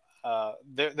out,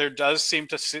 there does seem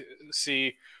to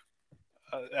see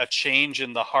a change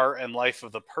in the heart and life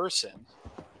of the person.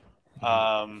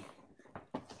 But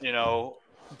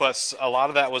a lot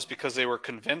of that was because they were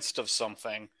convinced of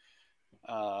something,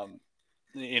 in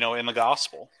the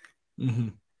gospel. Mm-hmm.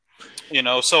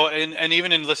 So, and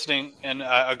even in listening and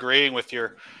agreeing with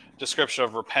your description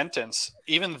of repentance,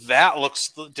 even that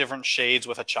looks different shades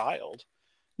with a child.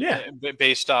 Yeah.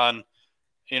 Based on,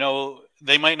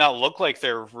 they might not look like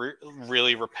they're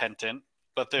really repentant,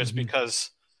 but there's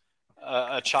because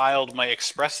a child might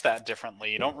express that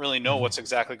differently. You don't really know what's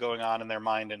exactly going on in their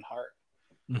mind and heart.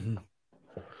 Mm-hmm.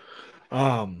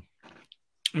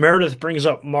 Meredith brings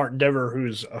up Mark Dever,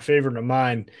 who's a favorite of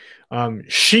mine.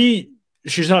 She's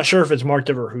not sure if it's Mark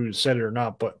Dever who said it or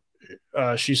not, but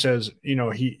she says,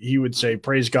 he would say,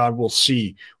 "Praise God, we'll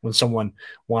see when someone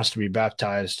wants to be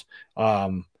baptized.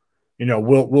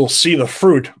 We'll see the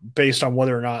fruit based on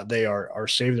whether or not they are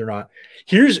saved or not."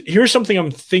 Here's something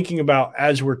I'm thinking about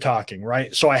as we're talking,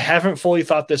 right? So I haven't fully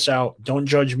thought this out. Don't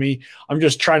judge me. I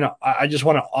just want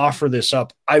to offer this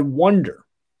up. I wonder,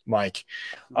 Mike,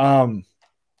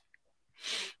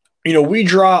 we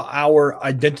draw our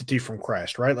identity from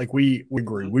Christ, right? Like we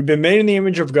agree. We've been made in the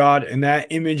image of God, and that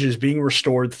image is being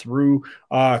restored through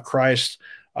Christ,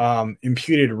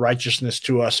 imputed righteousness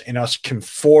to us and us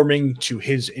conforming to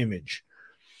his image.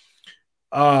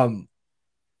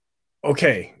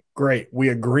 Okay, great. We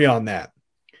agree on that.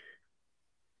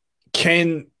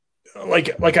 I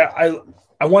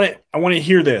want to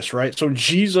hear this, right? So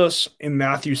Jesus in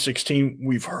Matthew 16,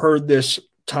 we've heard this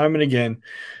time and again.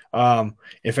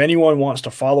 If anyone wants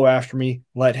to follow after me,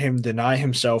 let him deny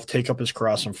himself, take up his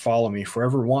cross, and follow me. For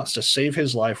whoever wants to save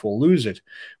his life will lose it,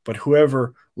 but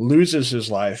whoever loses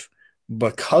his life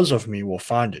because of me will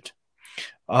find it.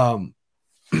 So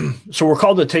we're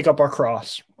called to take up our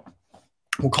cross.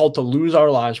 We're called to lose our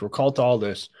lives. We're called to all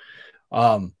this.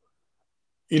 I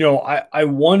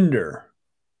wonder,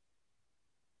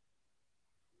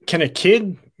 can a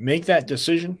kid make that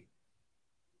decision?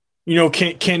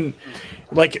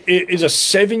 Is a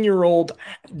 7-year-old,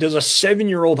 does a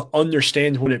 7-year-old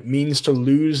understand what it means to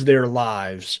lose their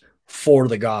lives for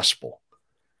the gospel?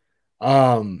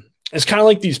 It's kind of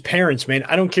like these parents, man.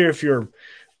 I don't care if you're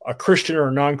a Christian or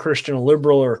a non-Christian, a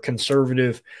liberal or a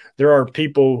conservative. There are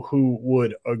people who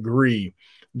would agree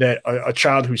that a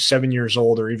child who's 7 years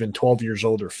old or even 12 years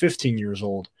old or 15 years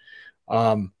old,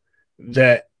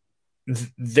 that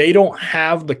they don't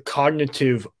have the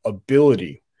cognitive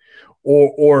ability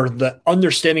or the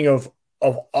understanding of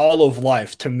all of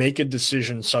life to make a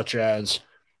decision such as,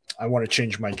 I want to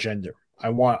change my gender. I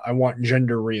want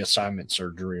gender reassignment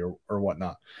surgery or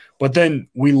whatnot. But then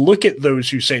we look at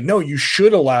those who say, no, you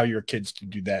should allow your kids to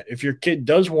do that. If your kid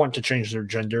does want to change their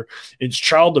gender, it's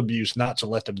child abuse not to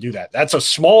let them do that. That's a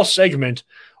small segment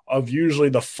of usually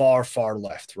the far, far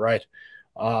left, right?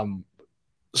 And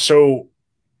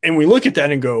we look at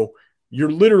that and go, you're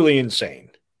literally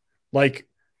insane. Like,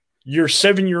 your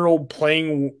 7-year-old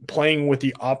playing with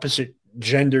the opposite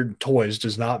gendered toys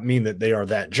does not mean that they are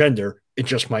that gender. It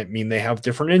just might mean they have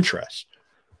different interests.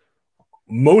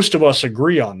 Most of us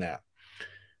agree on that.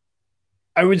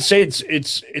 I would say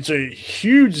it's a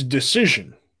huge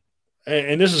decision,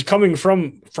 and this is coming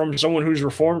from someone who's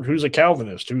Reformed, who's a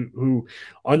Calvinist, who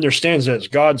understands that it's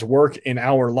God's work in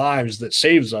our lives that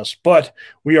saves us. But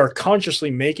we are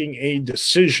consciously making a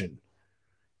decision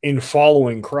in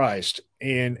following Christ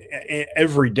and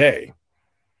every day.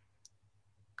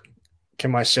 Can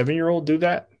my 7-year-old do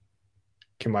that?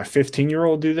 Can my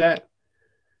 15-year-old do that?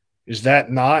 Is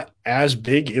that not as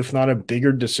big, if not a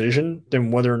bigger decision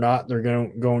than whether or not they're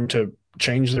going to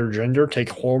change their gender, take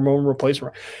hormone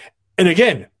replacement? And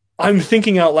again, I'm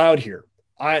thinking out loud here.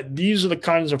 These are the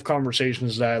kinds of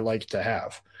conversations that I like to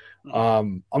have.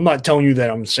 I'm not telling you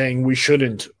that I'm saying we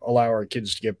shouldn't allow our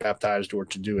kids to get baptized or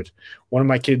to do it. One of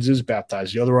my kids is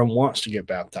baptized. The other one wants to get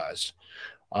baptized.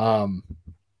 And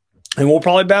we'll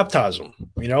probably baptize him,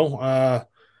 as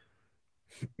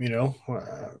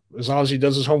long as he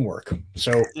does his homework.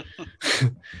 So,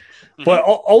 but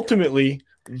ultimately,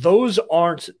 those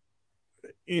aren't,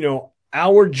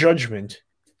 our judgment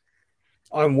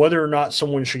on whether or not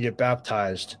someone should get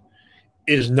baptized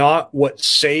is not what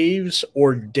saves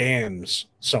or damns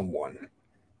someone.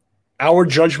 Our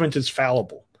judgment is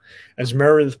fallible. As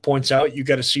Meredith points out, you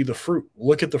got to see the fruit.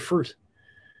 Look at the fruit.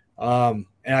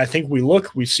 And I think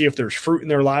we see if there's fruit in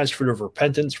their lives, fruit of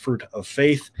repentance, fruit of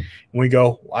faith, and we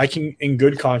go, I can, in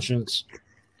good conscience,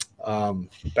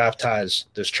 baptize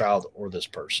this child or this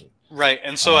person. Right.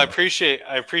 And so I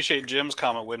appreciate Jim's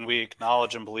comment. When we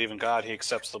acknowledge and believe in God, he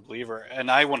accepts the believer. And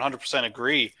I 100%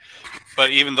 agree.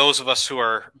 But even those of us who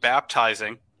are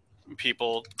baptizing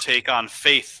people take on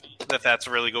faith that that's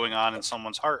really going on in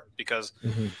someone's heart, because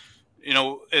we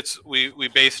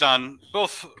base it on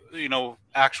both,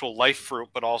 actual life fruit,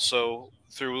 but also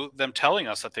through them telling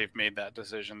us that they've made that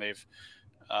decision. They've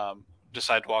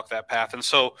decided to walk that path. And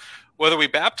so whether we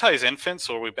baptize infants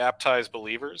or we baptize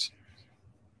believers,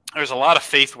 there's a lot of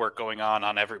faith work going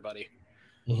on everybody.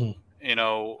 Whether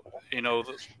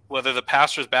the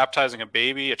pastor is baptizing a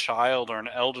baby, a child, or an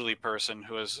elderly person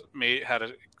who has had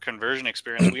a conversion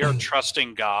experience, we are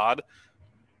trusting God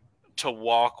to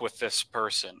walk with this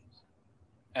person,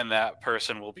 and that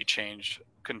person will be changed,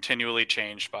 continually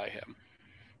changed by him.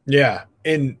 Yeah.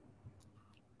 And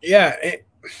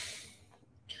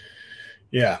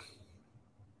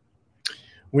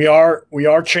we are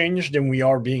changed, and we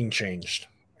are being changed.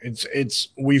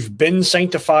 We've been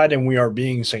sanctified, and we are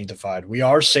being sanctified. We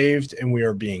are saved, and we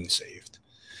are being saved.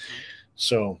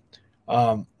 So,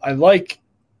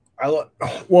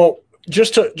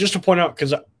 just to point out,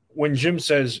 because when Jim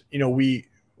says,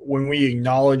 when we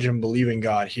acknowledge and believe in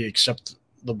God, he accepts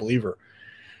the believer.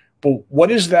 But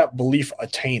what is that belief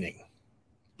attaining?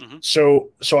 So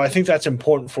I think that's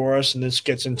important for us, and this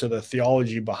gets into the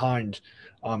theology behind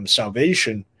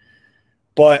salvation.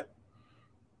 But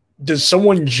does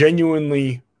someone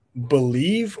genuinely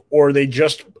believe, or are they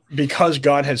just because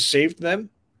God has saved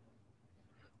them?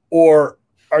 Or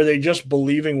are they just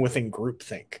believing within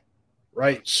groupthink,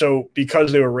 right? So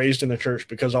because they were raised in the church,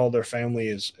 because all their family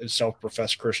is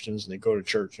self-professed Christians and they go to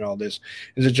church and all this,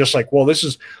 is it just like, well,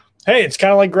 it's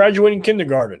kind of like graduating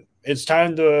kindergarten. It's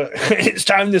time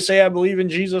to say I believe in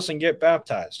Jesus and get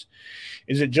baptized.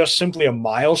 Is it just simply a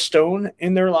milestone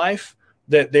in their life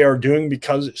that they are doing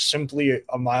because it's simply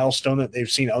a milestone that they've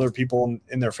seen other people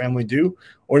in their family do?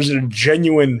 Or is it a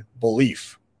genuine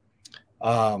belief?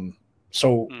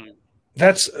 So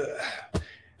that's,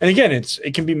 and again,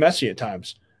 it can be messy at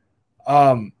times.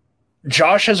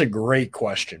 Josh has a great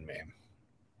question, man.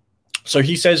 So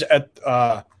he says at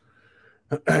the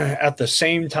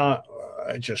same time,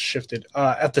 I just shifted.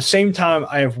 At the same time,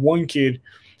 I have one kid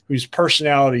whose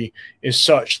personality is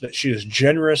such that she is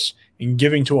generous and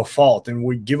giving to a fault and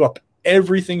would give up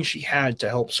everything she had to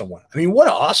help someone. I mean, what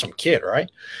an awesome kid, right?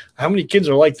 How many kids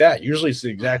are like that? Usually it's the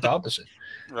exact opposite.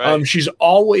 Right. She's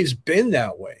always been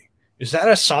that way. Is that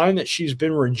a sign that she's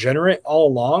been regenerate all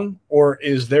along? Or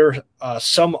is there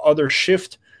some other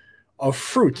shift of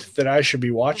fruit that I should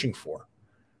be watching for?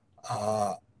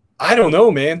 I don't know,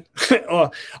 man.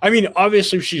 I mean,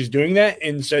 obviously if she's doing that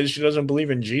and says she doesn't believe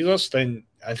in Jesus, then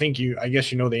I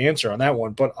guess you know the answer on that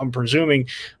one. But I'm presuming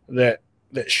that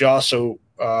she also,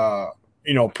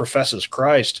 professes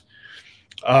Christ.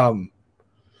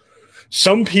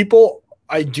 Some people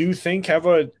I do think have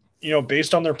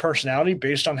based on their personality,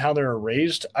 based on how they're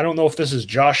raised. I don't know if this is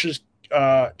Josh's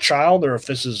child or if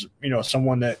this is,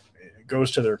 someone that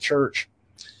goes to their church.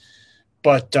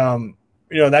 But,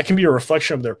 that can be a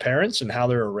reflection of their parents and how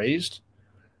they were raised.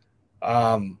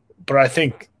 But I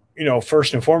think,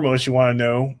 first and foremost, you want to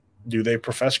know, do they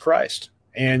profess Christ?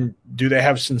 And do they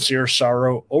have sincere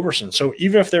sorrow over sin? So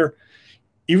even if they're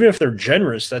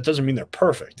generous, that doesn't mean they're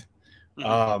perfect.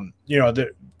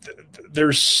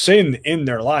 There's sin in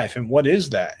their life. And what is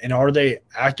that? And are they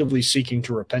actively seeking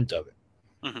to repent of it?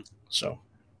 So,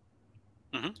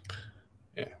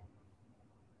 yeah.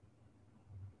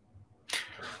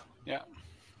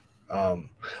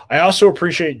 I also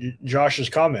appreciate Josh's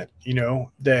comment,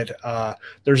 that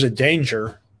there's a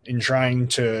danger in trying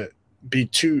to be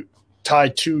too tie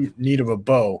too neat of a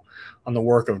bow on the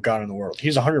work of God in the world.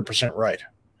 He's 100% right.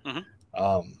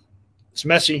 It's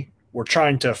messy. We're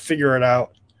trying to figure it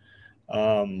out.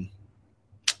 And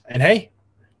hey,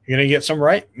 you're going to get some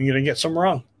right. You're going to get some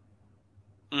wrong.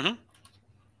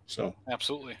 So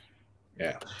absolutely.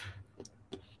 Yeah.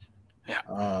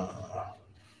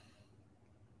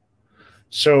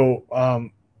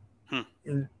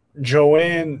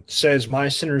 Joanne says my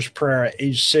sinner's prayer at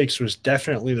age 6 was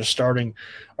definitely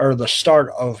the start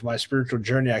of my spiritual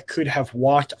journey. I could have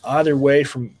walked either way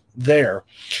from there,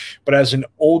 but as an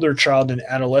older child and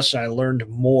adolescent, I learned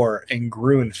more and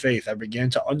grew in faith. I began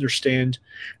to understand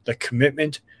the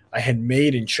commitment I had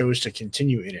made and chose to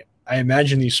continue in it. I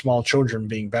imagine these small children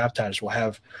being baptized will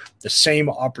have the same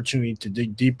opportunity to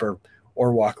dig deeper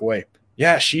or walk away.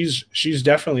 Yeah, she's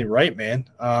definitely right, man.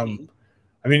 I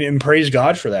mean, and praise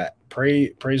God for that.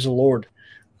 Praise the Lord.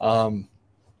 But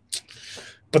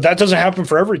that doesn't happen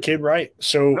for every kid, right?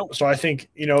 So I think,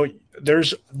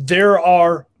 there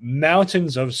are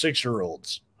mountains of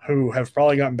 6-year-olds who have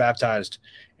probably gotten baptized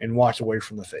and walked away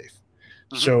from the faith.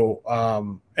 So,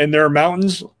 and there are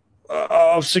mountains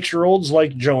of 6-year-olds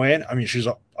like Joanne. I mean, she's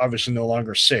obviously no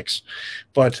longer 6,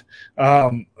 but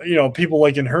people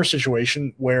like in her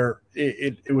situation where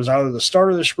it was either the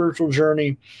start of the spiritual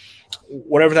journey,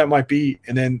 whatever that might be,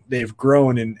 and then they've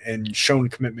grown and shown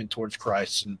commitment towards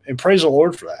Christ, and praise the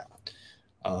Lord for that.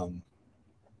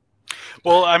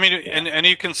 Well, I mean, and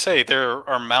you can say there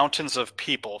are mountains of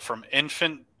people from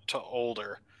infant to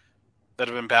older that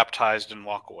have been baptized and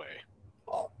walk away.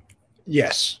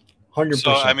 Yes. 100%.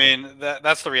 So, I mean,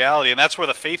 that's the reality, and that's where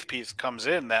the faith piece comes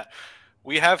in, that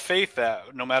we have faith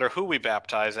that no matter who we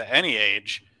baptize at any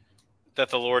age, that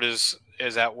the Lord is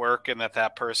at work and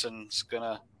that person's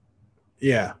gonna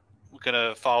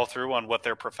follow through on what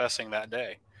they're professing that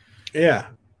day. Yeah.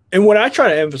 And what I try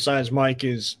to emphasize, Mike,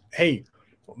 is, hey,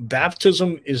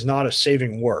 baptism is not a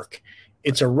saving work.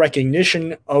 It's a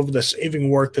recognition of the saving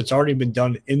work that's already been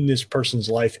done in this person's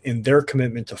life in their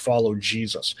commitment to follow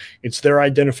Jesus. It's their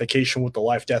identification with the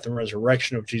life, death, and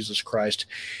resurrection of Jesus Christ.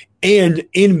 And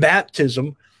in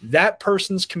baptism, that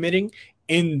person's committing,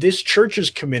 and this church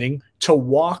is committing to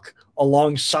walk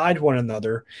alongside one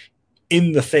another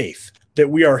in the faith, that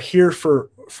we are here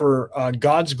for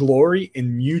God's glory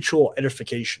and mutual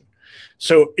edification.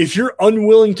 So if you're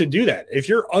unwilling to do that, if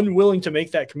you're unwilling to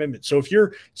make that commitment, so if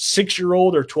your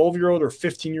 6-year-old or 12-year-old or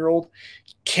 15-year-old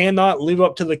cannot live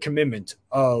up to the commitment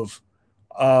of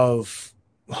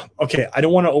okay, I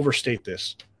don't want to overstate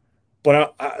this,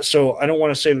 but I don't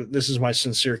want to say that this is my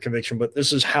sincere conviction, but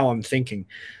this is how I'm thinking.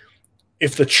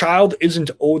 If the child isn't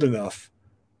old enough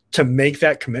to make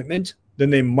that commitment,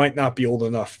 then they might not be old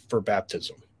enough for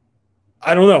baptism.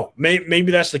 I don't know.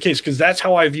 Maybe that's the case, because that's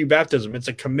how I view baptism. It's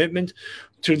a commitment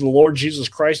to the Lord Jesus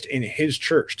Christ in his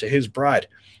church, to his bride.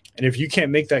 And if you can't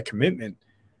make that commitment,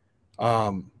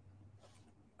 that's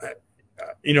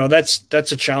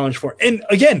a challenge for. And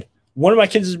again, one of my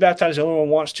kids is baptized, the other one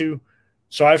wants to.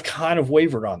 So I've kind of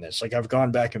wavered on this. Like, I've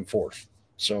gone back and forth.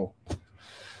 So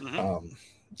I'm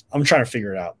trying to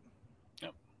figure it out.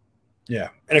 Yep. Yeah.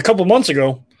 And a couple months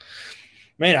ago,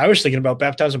 man, I was thinking about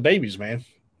baptizing babies, man.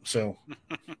 So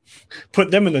put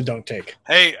them in the dunk tank.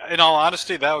 Hey, in all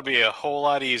honesty, that would be a whole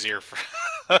lot easier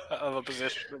of a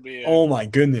position to be in. Oh my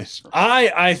goodness.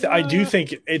 I do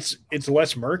think it's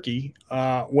less murky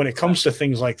when it comes to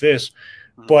things like this,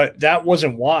 but that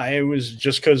wasn't why. It was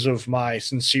just because of my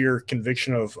sincere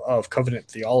conviction of covenant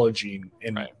theology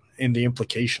and in the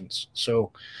implications.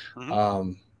 So,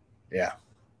 yeah.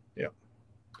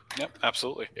 Yep,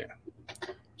 absolutely. Yeah.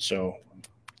 So,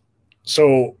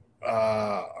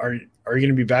 are you going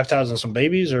to be baptizing some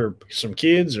babies or some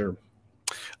kids, or?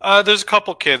 There's a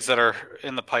couple kids that are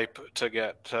in the pipe to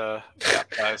get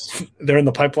baptized. They're in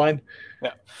the pipeline.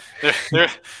 Yeah,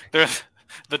 they're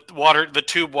the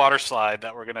tube water slide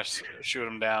that we're gonna shoot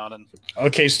them down. And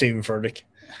okay, Stephen Furtick.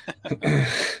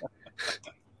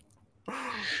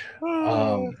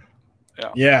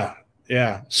 Yeah.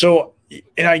 So,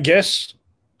 and I guess,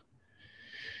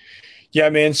 yeah,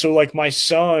 man. So, like, my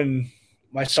son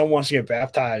wants to get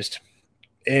baptized,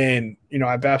 and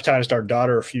I baptized our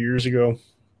daughter a few years ago.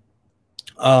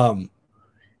 And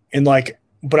like,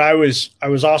 but I was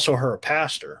also her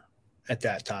pastor at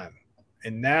that time,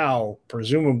 and now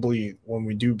presumably when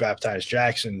we do baptize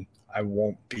Jackson, I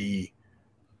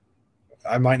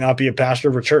might not be a pastor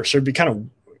of a church, so it'd be kind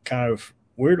of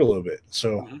weird a little bit.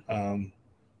 So, I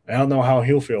don't know how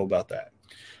he'll feel about that.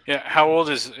 Yeah, how old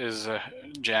is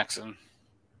Jackson?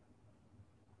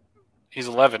 He's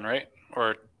 11, right?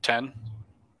 Or 10?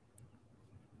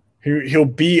 He'll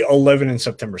be 11 in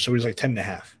September, so he's like 10 and a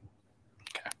half.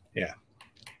 Okay. Yeah.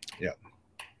 Yeah.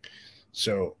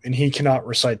 So, and he cannot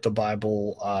recite the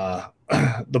Bible,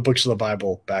 the books of the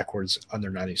Bible backwards under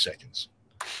 90 seconds.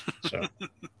 So,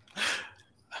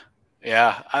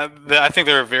 yeah, I think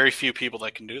there are very few people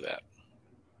that can do that.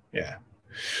 yeah.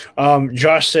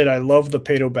 Josh said, I love the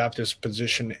Paedo Baptist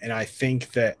position, and I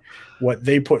think that what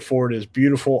they put forward is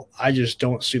beautiful. I just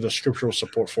don't see the scriptural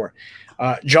support for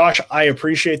it. Josh, I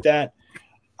appreciate that.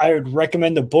 I would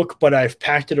recommend the book, but I've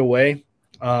packed it away.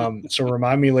 So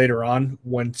remind me later on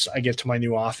once I get to my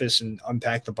new office and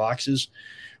unpack the boxes.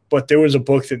 But there was a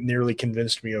book that nearly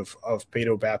convinced me of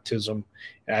Paedo baptism,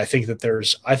 and I think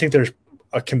there's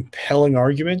a compelling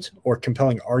argument or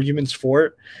compelling arguments for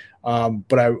it.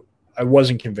 But I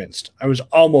wasn't convinced. I was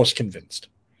almost convinced.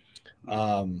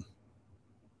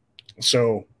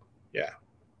 So yeah.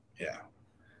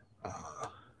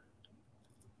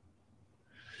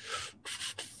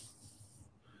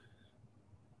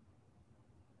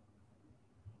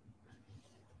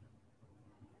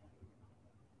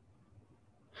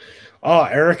 Oh,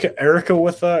 Erica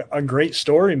with a great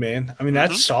story, man. I mean,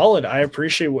 that's solid. I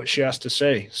appreciate what she has to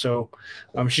say. So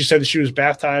she said that she was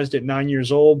baptized at 9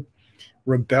 years old,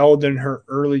 rebelled in her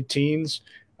early teens,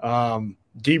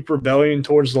 deep rebellion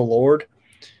towards the Lord,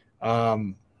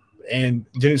 and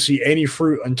didn't see any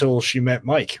fruit until she met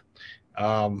Mike.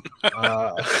 I'm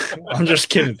just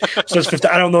kidding. So it's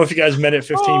 15. I don't know if you guys met at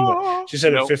 15, but she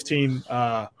said at 15,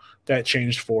 that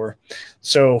changed for her.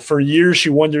 So for years, she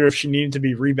wondered if she needed to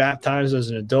be rebaptized as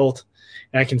an adult.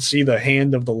 And I can see the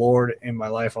hand of the Lord in my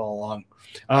life all along.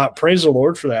 Praise the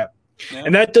Lord for that. Yeah.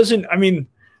 And that doesn't, I mean,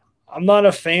 I'm not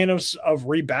a fan of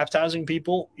rebaptizing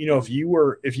people. You know, if you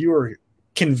were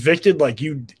convicted, like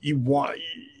you want,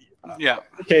 yeah.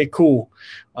 Okay, cool.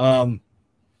 But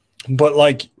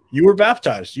like, you were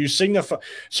baptized. You signify.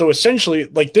 So essentially,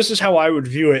 like, this is how I would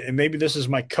view it, and maybe this is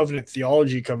my covenant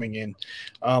theology coming in.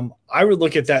 I would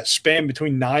look at that span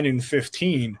between 9 and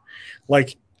 15.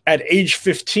 Like, at age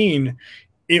 15,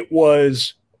 it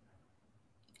was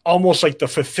almost like the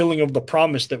fulfilling of the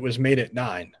promise that was made at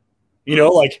 9. You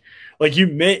know, like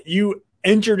you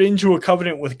entered into a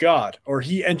covenant with God, or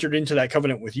He entered into that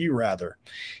covenant with you, rather.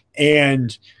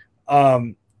 And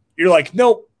you're like,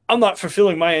 nope, I'm not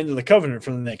fulfilling my end of the covenant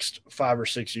for the next 5 or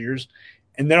 6 years.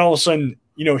 And then all of a sudden,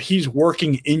 you know, He's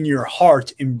working in your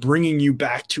heart and bringing you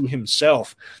back to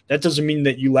Himself. That doesn't mean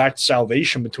that you lacked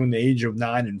salvation between the age of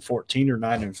 9 and 14 or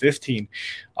 9 and 15.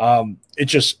 It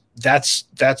just,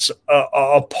 that's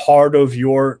a part of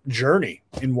your journey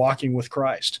in walking with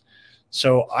Christ.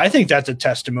 So I think that's a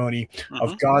testimony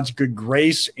of God's good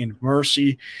grace and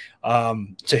mercy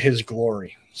to His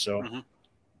glory. So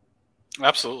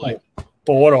absolutely.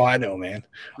 But what do I know, man?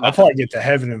 I'll probably get to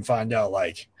heaven and find out,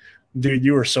 like, dude,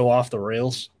 you were so off the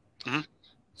rails.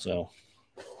 So,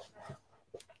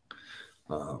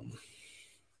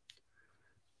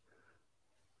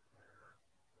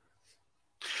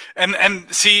 and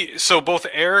see, so both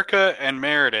Erica and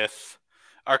Meredith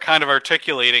are kind of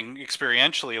articulating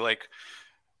experientially, like,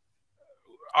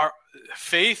 our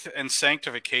faith and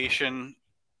sanctification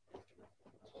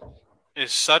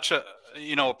is such a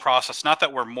process. Not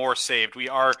that we're more saved. We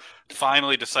are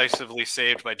finally decisively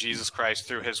saved by Jesus Christ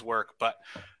through His work, but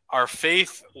our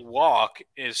faith walk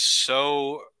is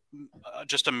so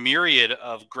just a myriad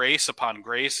of grace upon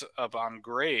grace upon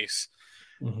grace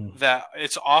that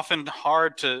it's often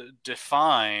hard to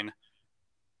define,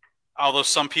 although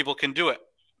some people can do it.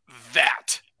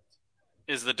 That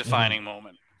is the defining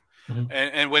moment.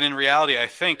 And when in reality, I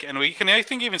think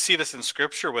even see this in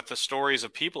Scripture with the stories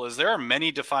of people, is there are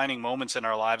many defining moments in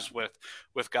our lives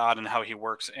with God and how He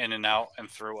works in and out and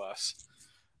through us.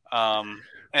 At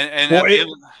the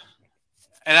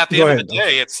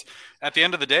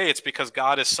end of the day, it's because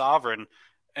God is sovereign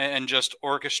and just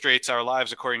orchestrates our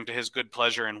lives according to His good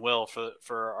pleasure and will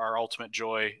for our ultimate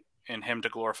joy in Him to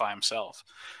glorify Himself.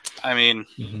 I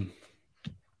mean,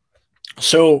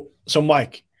 so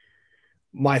Mike,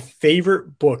 my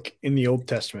favorite book in the Old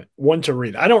Testament, one to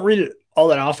read. I don't read it all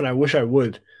that often. I wish I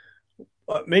would.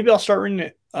 Maybe I'll start reading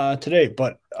it today.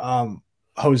 But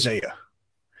Hosea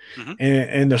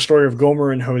and the story of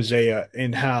Gomer and Hosea,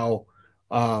 and how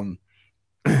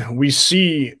we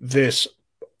see this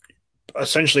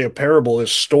essentially a parable,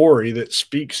 this story that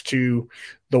speaks to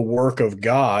the work of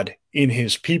God in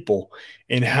His people,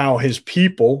 and how His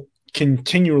people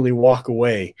continually walk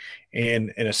away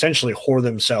and essentially whore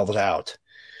themselves out.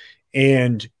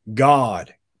 And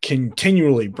God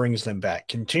continually brings them back,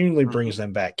 continually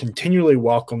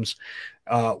welcomes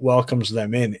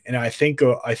them in. And I think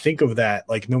of that,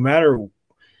 like, no matter,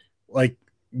 like,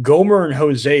 Gomer and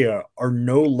Hosea are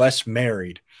no less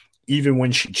married, even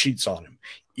when she cheats on him,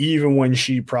 even when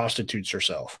she prostitutes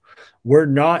herself. We're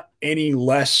not any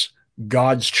less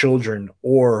God's children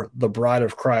or the bride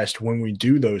of Christ when we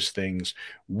do those things.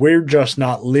 We're just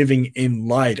not living in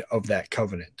light of that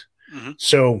covenant. Mm-hmm.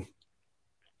 So,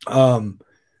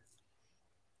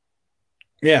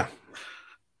 yeah.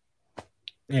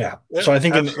 Yeah. So I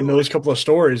think in those couple of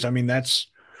stories, I mean, that's,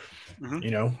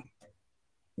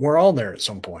 we're all there at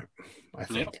some point, I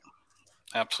think. Yep.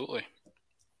 Absolutely.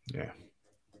 Yeah.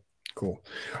 Cool.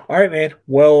 All right, man.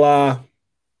 Well,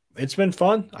 it's been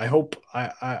fun. I hope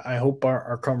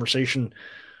our conversation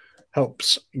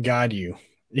helps guide you.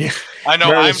 Yeah. I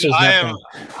know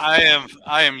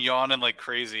I am yawning like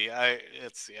crazy.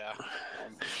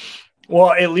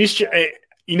 Well, at least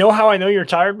you know how I know you're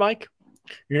tired, Mike?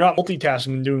 You're not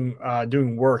multitasking and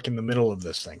doing work in the middle of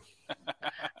this thing.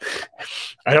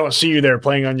 I don't see you there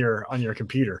playing on your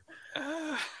computer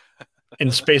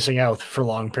and spacing out for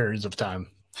long periods of time.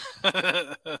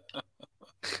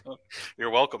 You're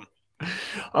welcome.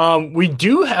 We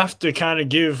do have to kind of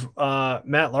give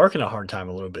Matt Larkin a hard time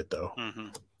a little bit, though.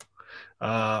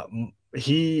 Mm-hmm.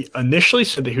 He initially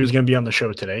said that he was going to be on the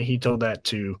show today. He told that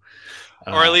to,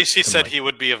 or at least he said he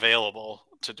would be available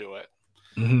to do it.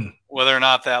 Mm-hmm. Whether or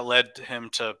not that led him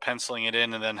to penciling it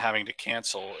in and then having to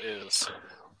cancel is.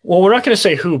 Well, we're not going to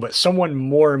say who, but someone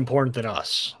more important than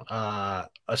us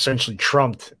essentially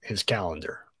trumped his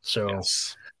calendar. So,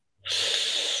 yes.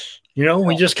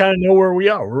 We just kind of know where we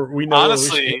are. We know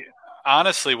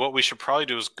honestly, what we should probably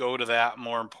do is go to that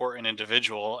more important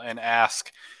individual and ask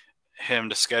him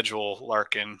to schedule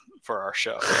Larkin for our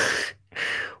show.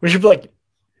 We should be like,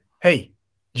 hey,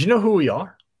 do you know who we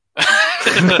are?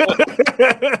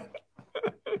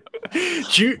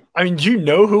 Do you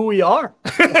know who we are?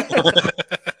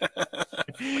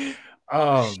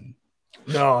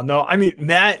 No. I mean,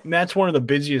 Matt's one of the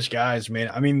busiest guys, man.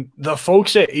 I mean, the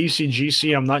folks at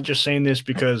ACGC, I'm not just saying this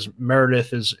because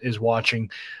Meredith is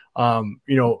watching.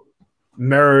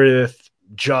 Meredith,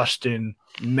 Justin,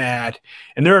 Matt,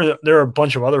 and there are a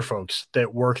bunch of other folks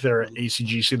that work there at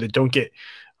ACGC that don't get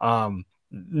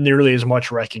nearly as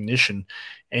much recognition.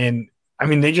 And I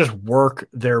mean, they just work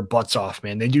their butts off,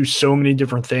 man. They do so many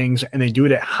different things and they do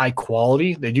it at high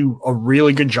quality. They do a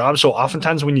really good job. So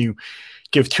oftentimes when you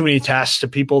give too many tasks to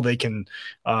people, they can,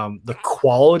 the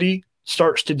quality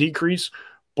starts to decrease.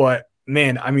 But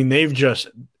man, I mean, they've just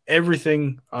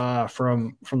everything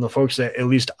from the folks that at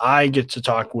least I get to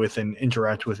talk with and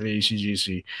interact with at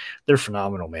ACGC. They're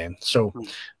phenomenal, man. So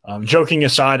joking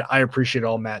aside, I appreciate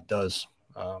all Matt does.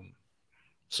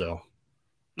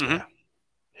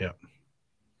 Yeah.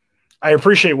 I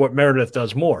appreciate what Meredith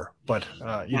does more, but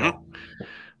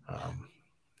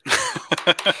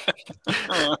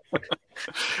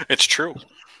it's true.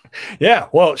 Yeah,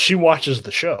 well, she watches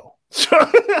the show, so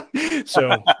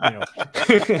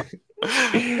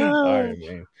All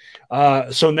right,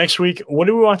 man. So next week, what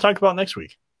do we want to talk about next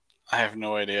week? I have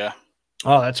no idea.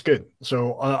 Oh, that's good.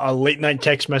 So a late night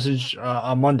text message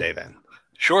on Monday, then.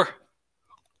 Sure.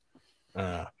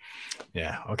 Yeah.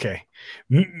 Okay.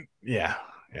 Yeah.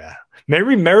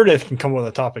 Maybe Meredith can come up with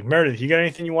a topic. Meredith, you got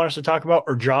anything you want us to talk about,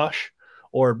 or Josh,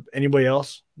 or anybody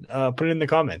else? Put it in the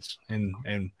comments, and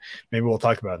maybe we'll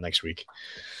talk about it next week.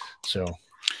 So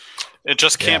it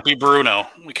just can't be Bruno.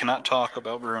 We cannot talk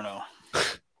about Bruno.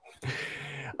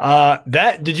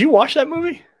 Did you watch that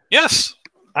movie? Yes.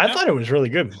 I thought it was really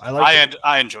good.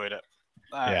 I enjoyed it.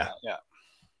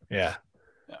 Yeah.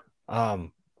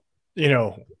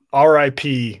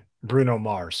 R.I.P. Bruno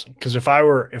Mars. Because if I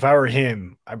were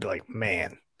him, I'd be like,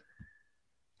 man,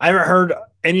 I haven't heard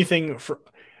anything.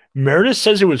 Meredith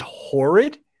says it was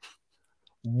horrid.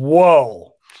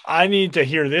 Whoa! I need to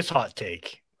hear this hot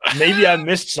take. Maybe I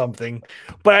missed something,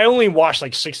 but I only watched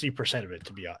like 60% of it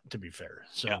to be fair.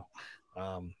 So,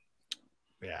 I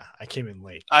came in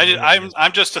late.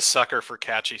 I'm just a sucker for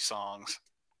catchy songs.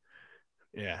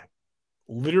 Yeah,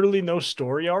 literally no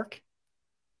story arc.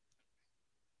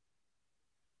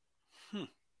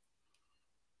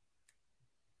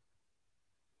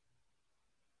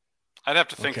 I'd have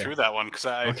to think through that one because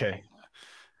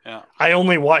I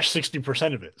only watched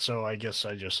 60% of it, so I guess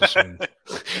I just assumed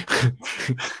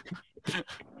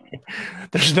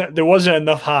there wasn't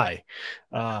enough high.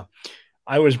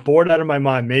 I was bored out of my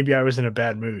mind. Maybe I was in a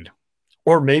bad mood,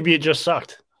 or maybe it just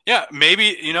sucked. Yeah,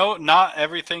 maybe not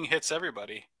everything hits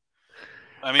everybody.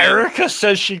 I mean, Erica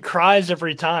says she cries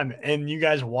every time, and you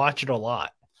guys watch it a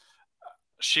lot.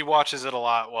 She watches it a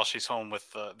lot while she's home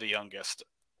with the youngest.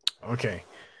 Okay.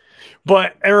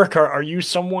 But Erica, are you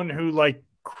someone who like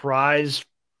cries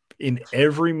in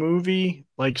every movie?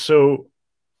 Like, so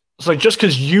it's like just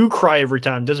because you cry every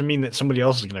time doesn't mean that somebody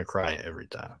else is going to cry every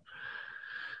time.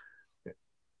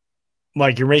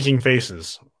 Mike, you're making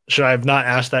faces. Should I have not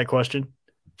asked that question?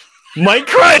 Mike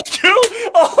cried too.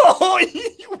 Oh,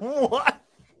 what?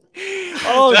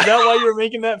 Oh, is that why you're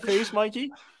making that face,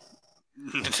 Mikey?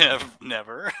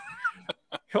 Never.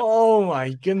 Oh my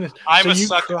goodness! I'm so a you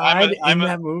sucker. cried in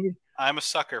that movie? I'm a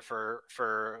sucker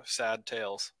for sad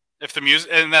tales. If the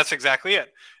music, and that's exactly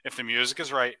it. If the music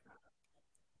is right,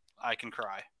 I can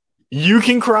cry. You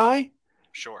can cry?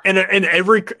 Sure. And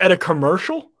at a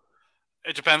commercial?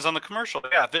 It depends on the commercial.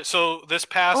 Yeah. So this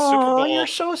past Oh, Super Bowl, you're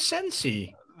so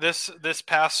sensy. This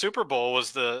past Super Bowl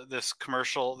was this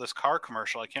car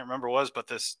commercial. I can't remember what it was, but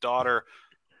this daughter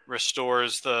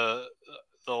restores the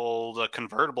old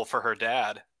convertible for her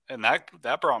dad, and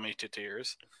that brought me to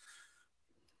tears.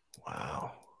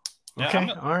 Wow. Yeah, okay.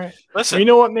 All right. Listen, well, you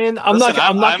know what, man? I'm not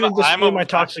going to display my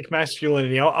toxic toxic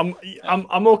masculinity.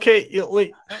 I'm okay.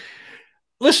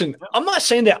 Listen, I'm not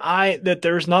saying that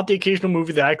there's not the occasional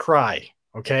movie that I cry.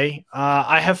 Okay.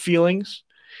 I have feelings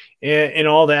and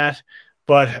all that,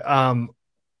 but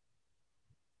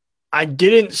I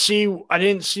didn't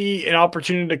see an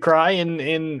opportunity to cry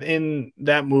in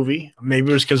that movie.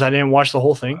 Maybe it was because I didn't watch the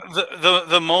whole thing.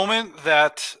 The moment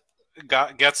that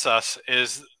gets us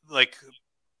is like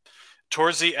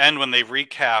towards the end when they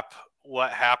recap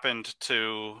what happened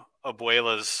to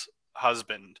Abuela's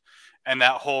husband and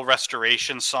that whole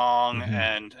restoration song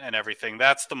and everything.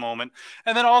 That's the moment.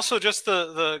 And then also just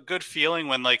the good feeling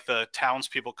when like the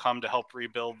townspeople come to help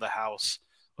rebuild the house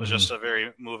was just a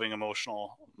very moving,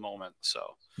 emotional moment. So,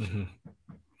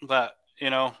 but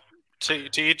to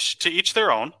each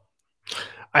their own.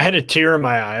 I had a tear in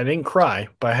my eye. I didn't cry,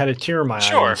 but I had a tear in my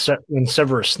eye when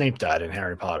Severus Snape died in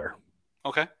Harry Potter.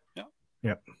 Okay. Yeah.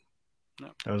 Yep.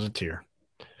 That was a tear.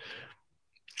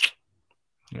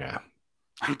 Yeah.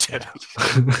 I'm dead.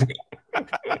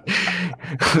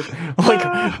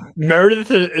 Like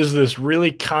Meredith is this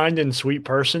really kind and sweet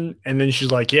person, and then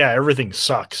she's like, "Yeah, everything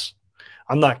sucks.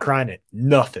 I'm not crying at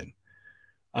nothing."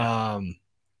 Erica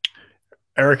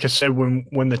said,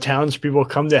 "When the townspeople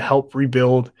come to help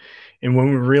rebuild, and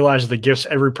when we realize the gifts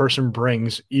every person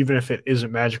brings, even if it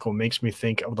isn't magical, makes me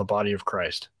think of the body of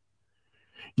Christ."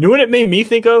 You know what it made me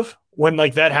think of when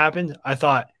like that happened? I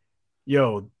thought,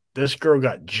 "Yo, this girl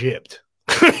got gypped."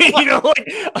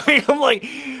 I'm like,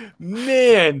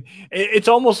 man, it's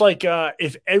almost like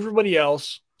if everybody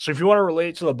else. So if you want to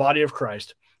relate to the body of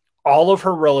Christ, all of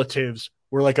her relatives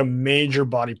were like a major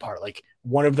body part. Like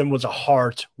one of them was a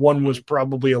heart, one was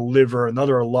probably a liver,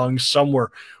 another a lung, some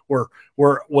were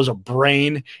was a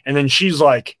brain, and then she's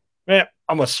like, man,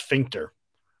 I'm a sphincter.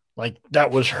 Like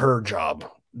that was her job.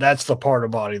 That's the part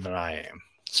of body that I am.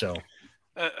 So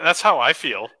that's how I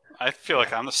feel. I feel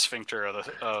like I'm the sphincter of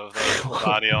the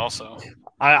body also.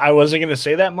 I wasn't going to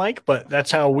say that, Mike, but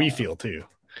that's how we feel too.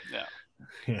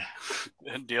 Yeah.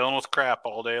 Dealing with crap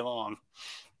all day long.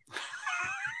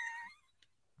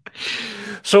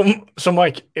 So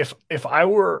Mike, if I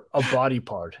were a body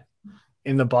part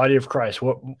in the body of Christ,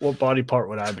 what body part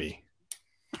would I be?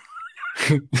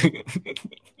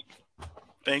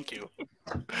 Thank you.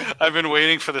 I've been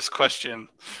waiting for this question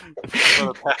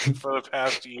for the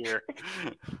past year.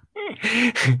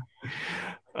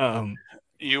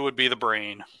 You would be the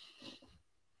brain.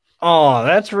 Oh,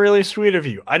 that's really sweet of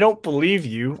you. I don't believe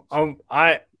you.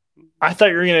 I thought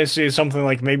you were going to say something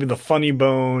like maybe the funny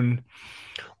bone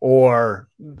or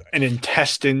an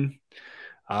intestine,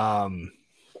 a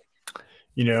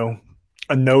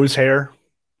nose hair.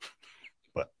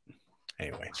 But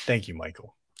anyway, thank you,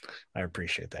 Michael. I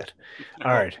appreciate that.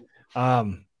 All right.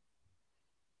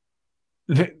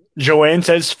 Joanne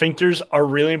says sphincters are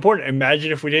really important.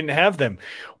 Imagine if we didn't have them.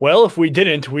 Well, if we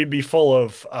didn't, we'd be full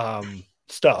of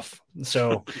stuff.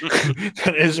 So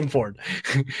that is important.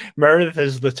 Meredith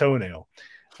is the toenail.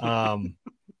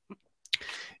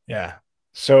 Yeah.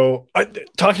 So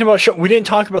talking about show, we didn't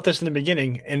talk about this in the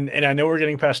beginning, and I know we're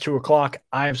getting past 2:00.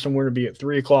 I have somewhere to be at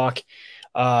 3:00.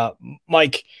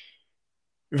 Mike,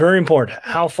 very important.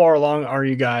 How far along are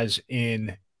you guys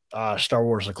in Star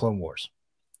Wars: The Clone Wars?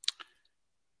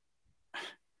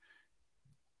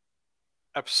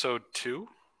 Episode 2.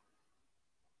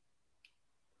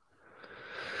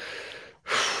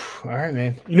 All right,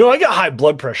 man. I got high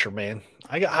blood pressure, man.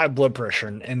 I got high blood pressure,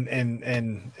 and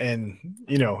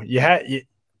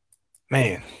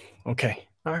man. Okay.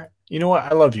 All right. You know what?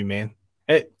 I love you, man.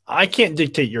 I can't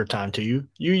dictate your time to you.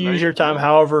 You use your time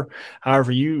however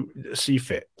you see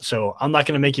fit. So I'm not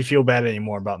going to make you feel bad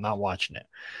anymore about not watching it.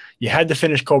 You had to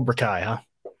finish Cobra Kai, huh?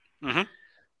 Mm-hmm.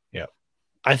 Yeah.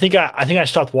 I think I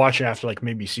stopped watching after like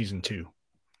maybe season 2.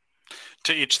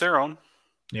 To each their own.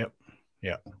 Yep.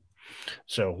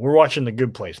 So we're watching The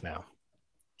Good Place now.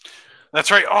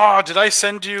 That's right. Oh, did I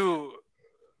send you?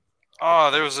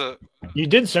 Oh, there was a. You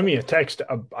did send me a text,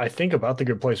 I think, about The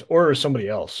Good Place, or somebody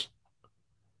else.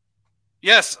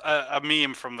 Yes, a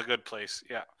meme from The Good Place.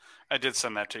 Yeah, I did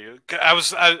send that to you. I was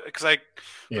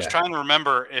trying to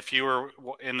remember if you were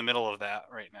in the middle of that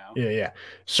right now. Yeah.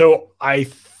 So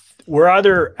we're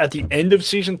either at the end of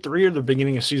season 3 or the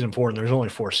beginning of season 4, and there's only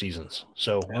 4 seasons.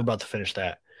 So we're about to finish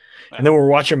that. Yeah. And then we're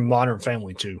watching Modern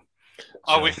Family too.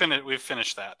 So we've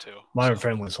finished that too. Modern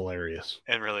Family is hilarious.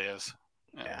 It really is.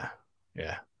 Yeah.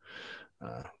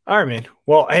 All right, man.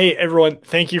 Well, hey, everyone,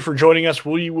 thank you for joining us.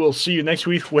 We will see you next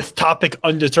week with topic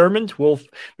undetermined. Maybe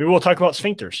we'll talk about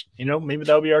sphincters. Maybe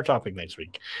that'll be our topic next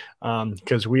week,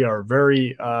 because we are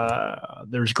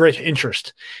there's great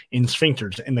interest in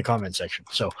sphincters in the comment section.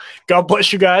 So God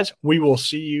bless you guys. We will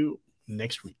see you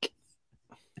next week.